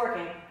chain is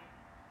working.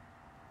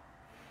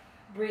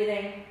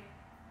 Breathing,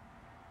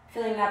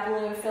 feeling that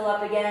balloon fill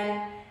up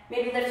again.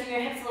 Maybe lifting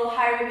your hips a little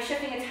higher, maybe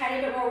shifting a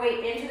tiny bit more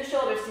weight into the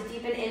shoulders to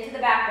deepen into the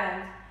back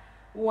bend.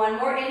 1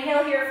 more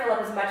inhale here, fill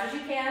up as much as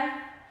you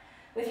can.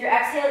 With your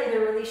exhale,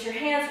 either release your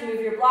hands,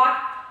 remove your block,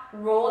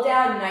 roll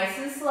down nice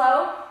and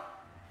slow.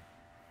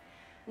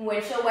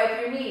 Windshield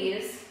wipe your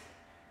knees.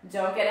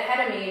 Don't get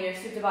ahead of me in your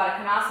Supta Baddha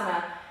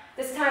Konasana.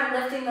 This time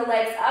lifting the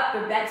legs up,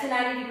 they're bent to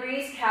 90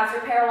 degrees, calves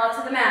are parallel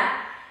to the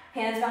mat.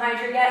 Hands behind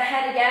your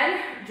head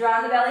again, draw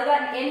on the belly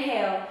button,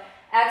 inhale.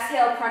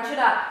 Exhale, crunch it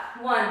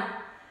up. 1,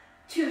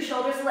 2,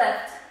 shoulders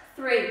lift.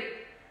 3,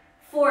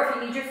 4, if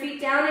you need your feet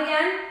down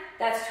again,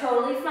 that's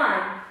totally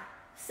fine.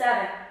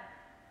 7,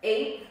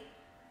 8,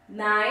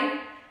 9,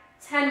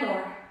 10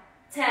 more.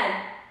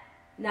 10,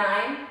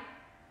 9,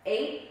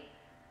 8,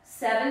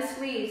 7,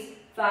 squeeze.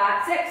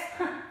 5, 6,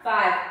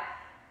 5,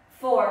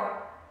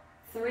 4,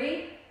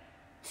 3,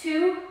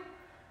 2,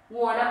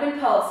 1, up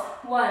and pulse.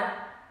 1,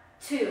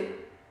 2,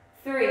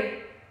 3,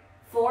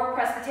 4,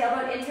 press the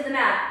tailbone into the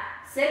mat.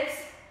 6,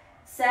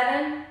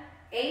 7,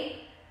 8,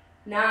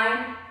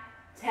 9,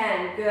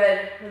 10.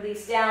 Good.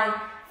 Release down.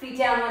 Feet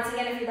down once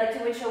again. If you'd like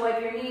to windshield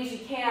wipe your knees, you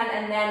can.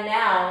 And then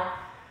now,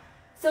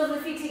 soles of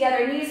the feet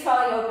together, knees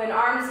falling open,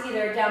 arms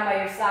either down by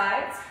your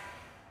sides,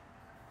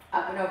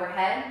 up and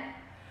overhead.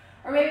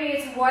 Or maybe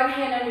it's one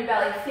hand on your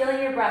belly,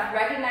 feeling your breath,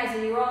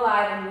 recognizing you are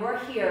alive and you are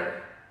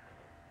here.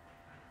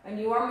 And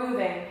you are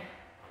moving.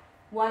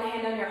 One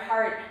hand on your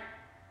heart,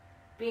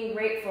 being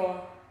grateful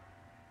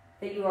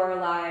that you are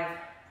alive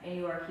and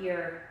you are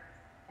here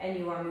and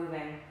you are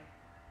moving.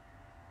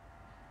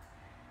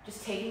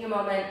 Just taking a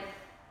moment,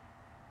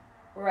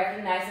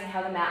 recognizing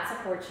how the mat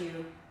supports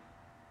you.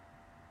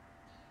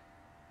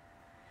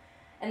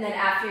 And then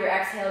after your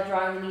exhale,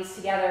 drawing the knees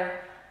together,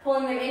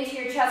 pulling them into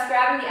your chest,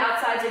 grabbing the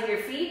outsides of your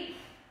feet,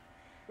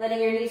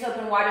 letting your knees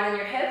open wider than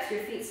your hips,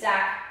 your feet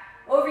stack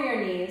over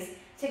your knees.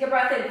 Take a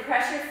breath in,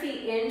 press your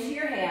feet into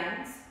your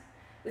hands.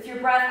 With your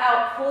breath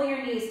out, pull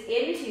your knees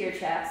into your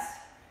chest.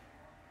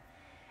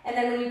 And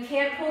then when you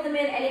can't pull them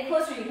in any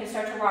closer, you can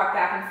start to rock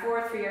back and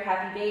forth for your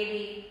happy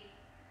baby.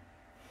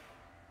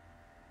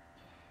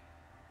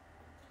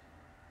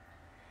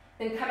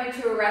 Then coming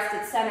to a rest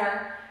at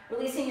center,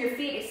 releasing your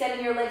feet,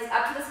 extending your legs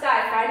up to the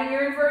sky, finding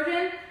your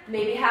inversion,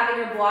 maybe having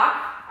your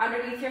block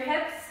underneath your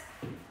hips,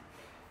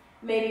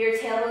 maybe your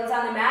tailbone's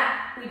on the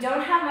mat. We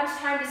don't have much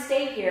time to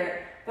stay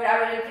here, but I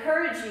would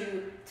encourage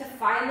you to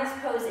find this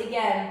pose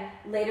again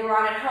later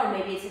on at home.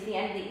 Maybe it's at the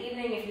end of the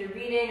evening if you're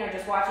reading or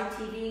just watching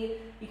TV.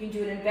 You can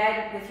do it in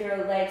bed with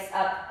your legs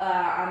up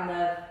on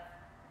the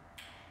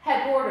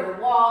headboard or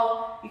the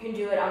wall. You can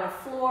do it on the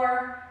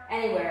floor,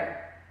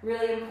 anywhere.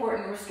 Really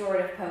important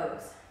restorative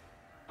pose.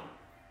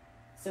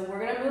 So we're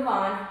going to move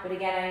on, but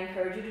again, I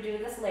encourage you to do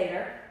this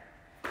later.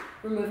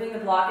 Removing the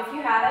block if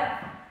you have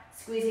it,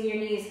 squeezing your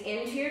knees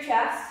into your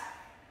chest,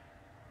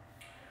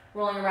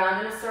 rolling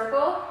around in a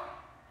circle,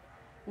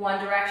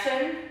 one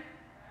direction,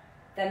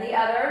 then the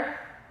other,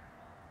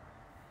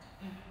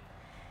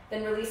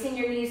 then releasing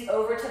your knees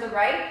over to the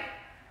right,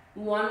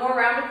 one more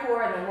round of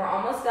core, and then we're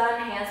almost done.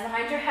 Hands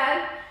behind your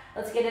head.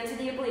 Let's get into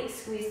the obliques.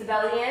 Squeeze the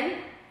belly in,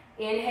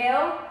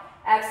 inhale,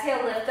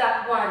 exhale, lift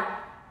up, 1,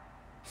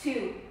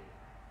 2,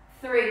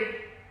 3,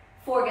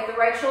 4, get the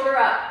right shoulder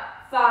up,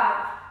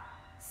 5,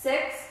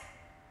 6,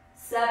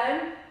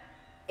 7,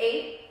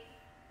 8,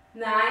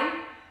 9,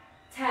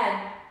 10,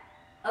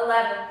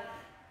 11,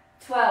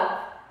 12,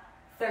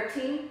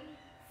 13,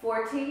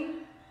 14,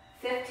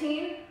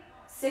 15,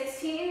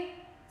 16,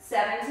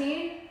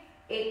 17,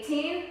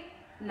 18,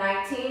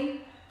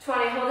 19,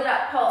 20. Hold it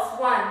up. Pulse.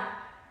 1,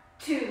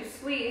 2,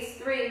 squeeze,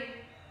 3,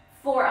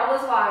 4,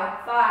 elbows wide,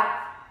 5,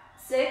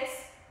 6,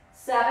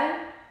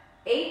 7,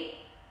 8,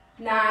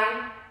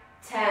 9,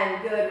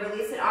 10. Good.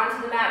 Release it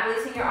onto the mat,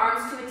 releasing your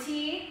arms to a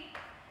T,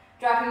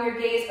 dropping your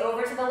gaze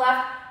over to the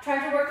left,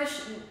 trying to work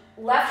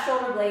the left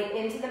shoulder blade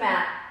into the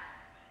mat.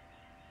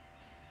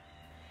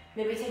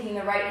 Maybe taking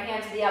the right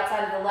hand to the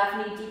outside of the left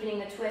knee, deepening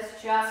the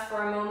twist just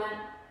for a moment.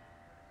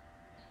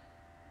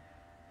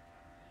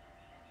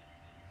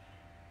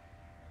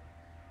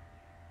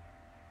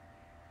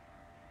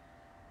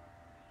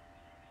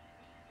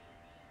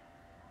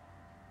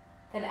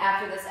 Then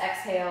after this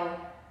exhale,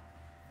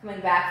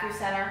 coming back through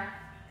center.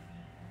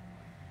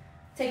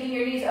 Taking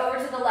your knees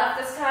over to the left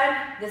this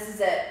time. This is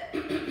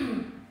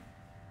it.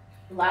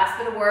 Last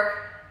bit of work,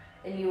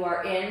 and you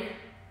are in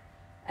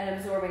and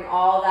absorbing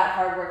all that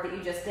hard work that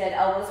you just did.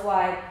 Elbows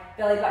wide,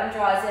 belly button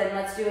draws in.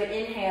 Let's do it.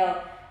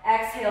 Inhale,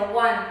 exhale.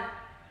 1,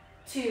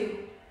 2,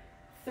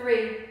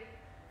 3,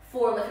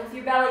 4. Lift with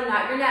your belly,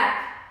 not your neck.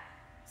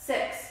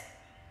 6,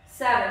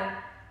 7,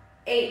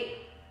 8,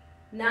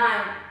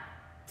 9,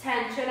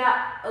 10, chin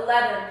up,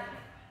 11,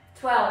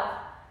 12,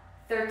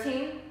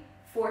 13,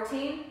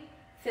 14,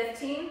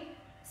 15,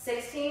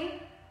 16,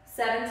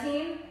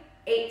 17,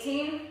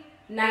 18,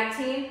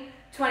 19,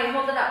 20.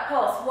 Hold it up,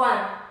 pulse.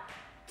 1,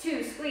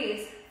 2,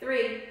 squeeze,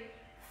 3,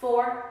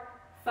 4,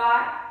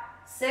 5,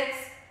 6,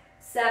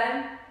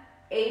 7,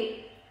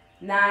 8,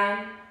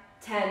 9,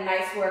 10.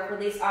 Nice work.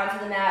 Release onto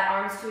the mat,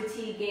 arms to a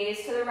T,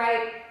 gaze to the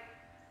right.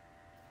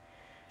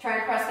 Try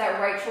to press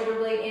that right shoulder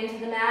blade into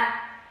the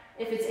mat.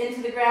 If it's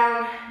into the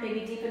ground, maybe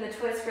deepen the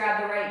twist,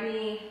 grab the right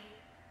knee.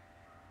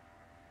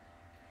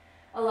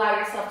 Allow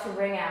yourself to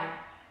ring out.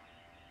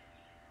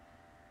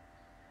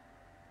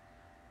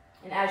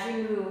 And as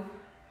you move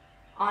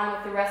on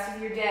with the rest of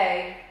your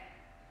day,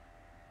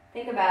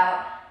 think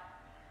about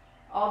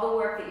all the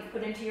work that you've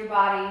put into your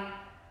body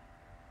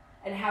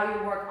and how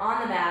your work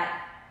on the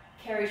mat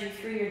carries you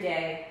through your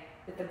day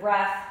with the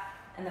breath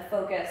and the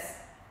focus.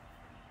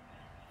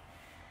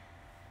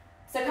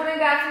 So coming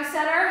back through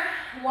center,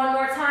 one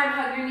more time,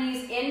 hug your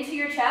knees into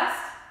your chest.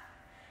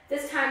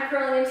 This time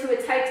curling into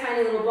a tight,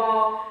 tiny little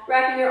ball,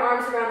 wrapping your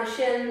arms around the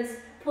shins,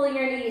 pulling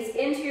your knees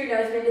into your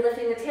nose, maybe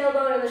lifting the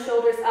tailbone and the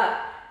shoulders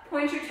up.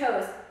 Point your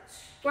toes,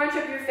 scrunch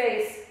up your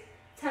face,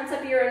 tense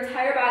up your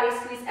entire body,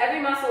 squeeze every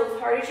muscle as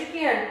hard as you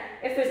can.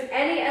 If there's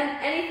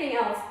anything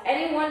else,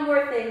 any one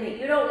more thing that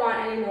you don't want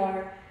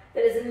anymore,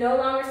 that is no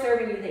longer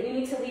serving you, that you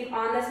need to leave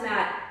on this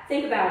mat,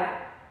 think about it.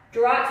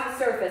 Draw it to the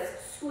surface,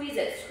 squeeze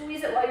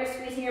it while you're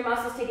squeezing your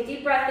muscles. Take a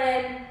deep breath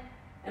in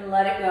and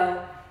let it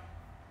go.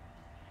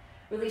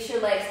 Release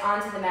your legs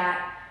onto the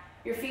mat,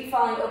 your feet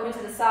falling open to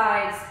the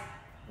sides,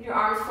 your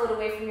arms float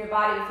away from your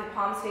body with your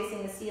palms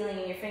facing the ceiling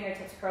and your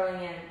fingertips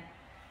curling in.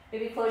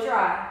 Maybe close your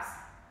eyes.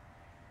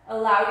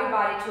 Allow your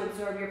body to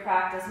absorb your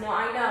practice. Now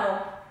I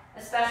know,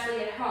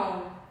 especially at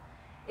home,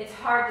 it's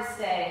hard to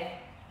stay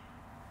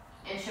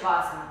in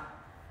Shavasana.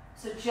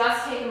 So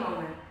just take a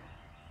moment.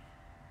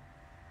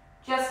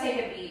 Just take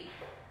a beat,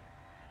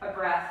 a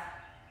breath.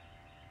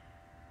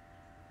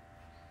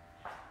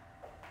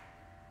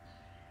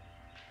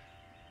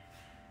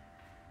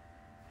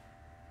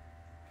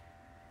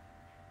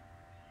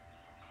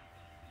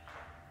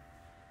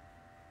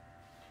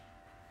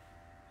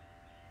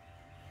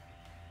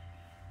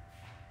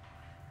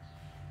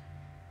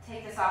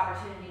 Take this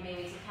opportunity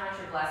maybe to count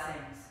your blessings.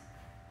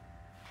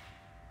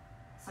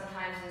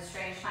 Sometimes in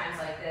strange times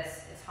like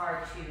this, it's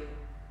hard to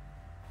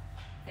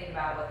think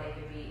about what they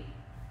could be.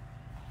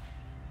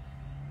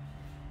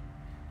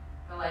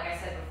 But like I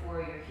said before,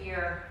 you're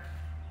here,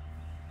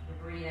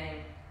 you're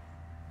breathing,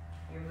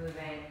 you're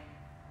moving.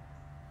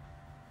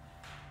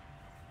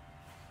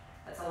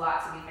 That's a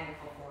lot to be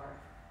thankful for.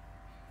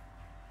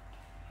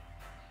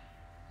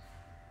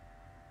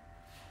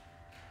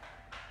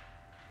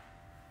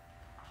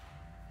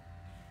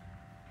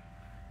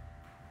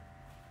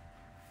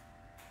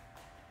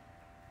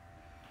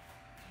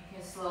 You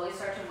can slowly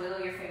start to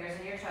wiggle your fingers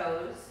and your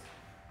toes.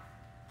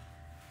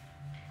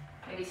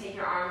 Maybe take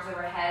your arms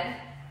overhead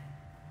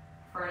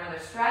for another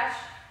stretch.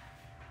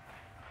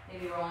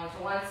 Maybe rolling to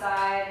one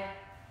side,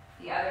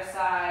 the other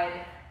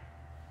side.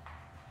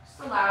 Just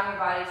allowing your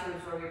body to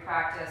absorb your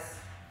practice,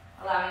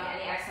 allowing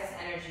any excess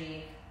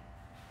energy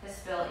to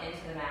spill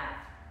into the mat.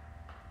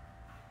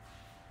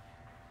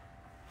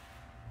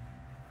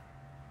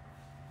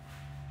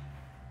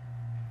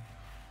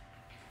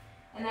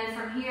 And then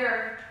from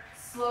here,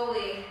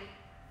 slowly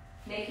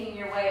making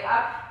your way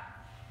up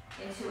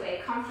into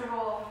a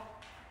comfortable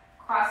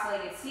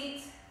cross-legged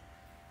seat.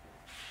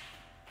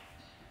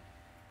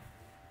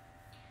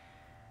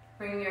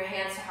 Bringing your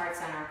hands to heart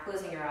center,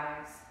 closing your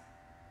eyes.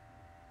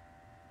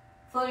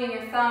 Floating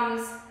your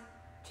thumbs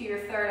to your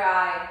third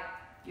eye,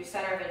 your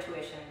center of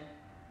intuition.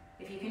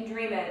 If you can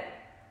dream it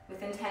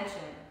with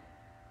intention,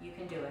 you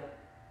can do it.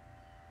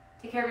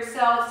 Take care of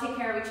yourselves, take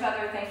care of each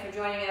other. Thanks for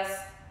joining us.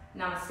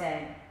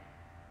 Namaste.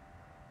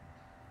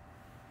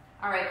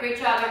 All right, great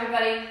job,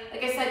 everybody.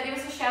 Like I said, give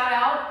us a shout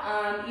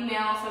out,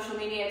 email, social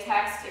media,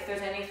 text, if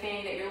there's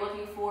anything that you're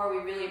looking for.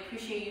 We really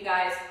appreciate you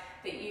guys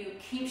that you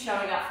keep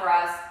showing up for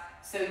us.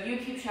 So you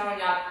keep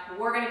showing up,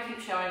 we're going to keep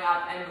showing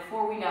up, and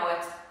before we know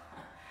it,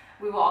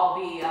 we will all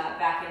be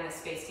back in this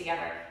space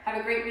together. Have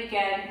a great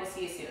weekend. We'll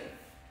see you soon.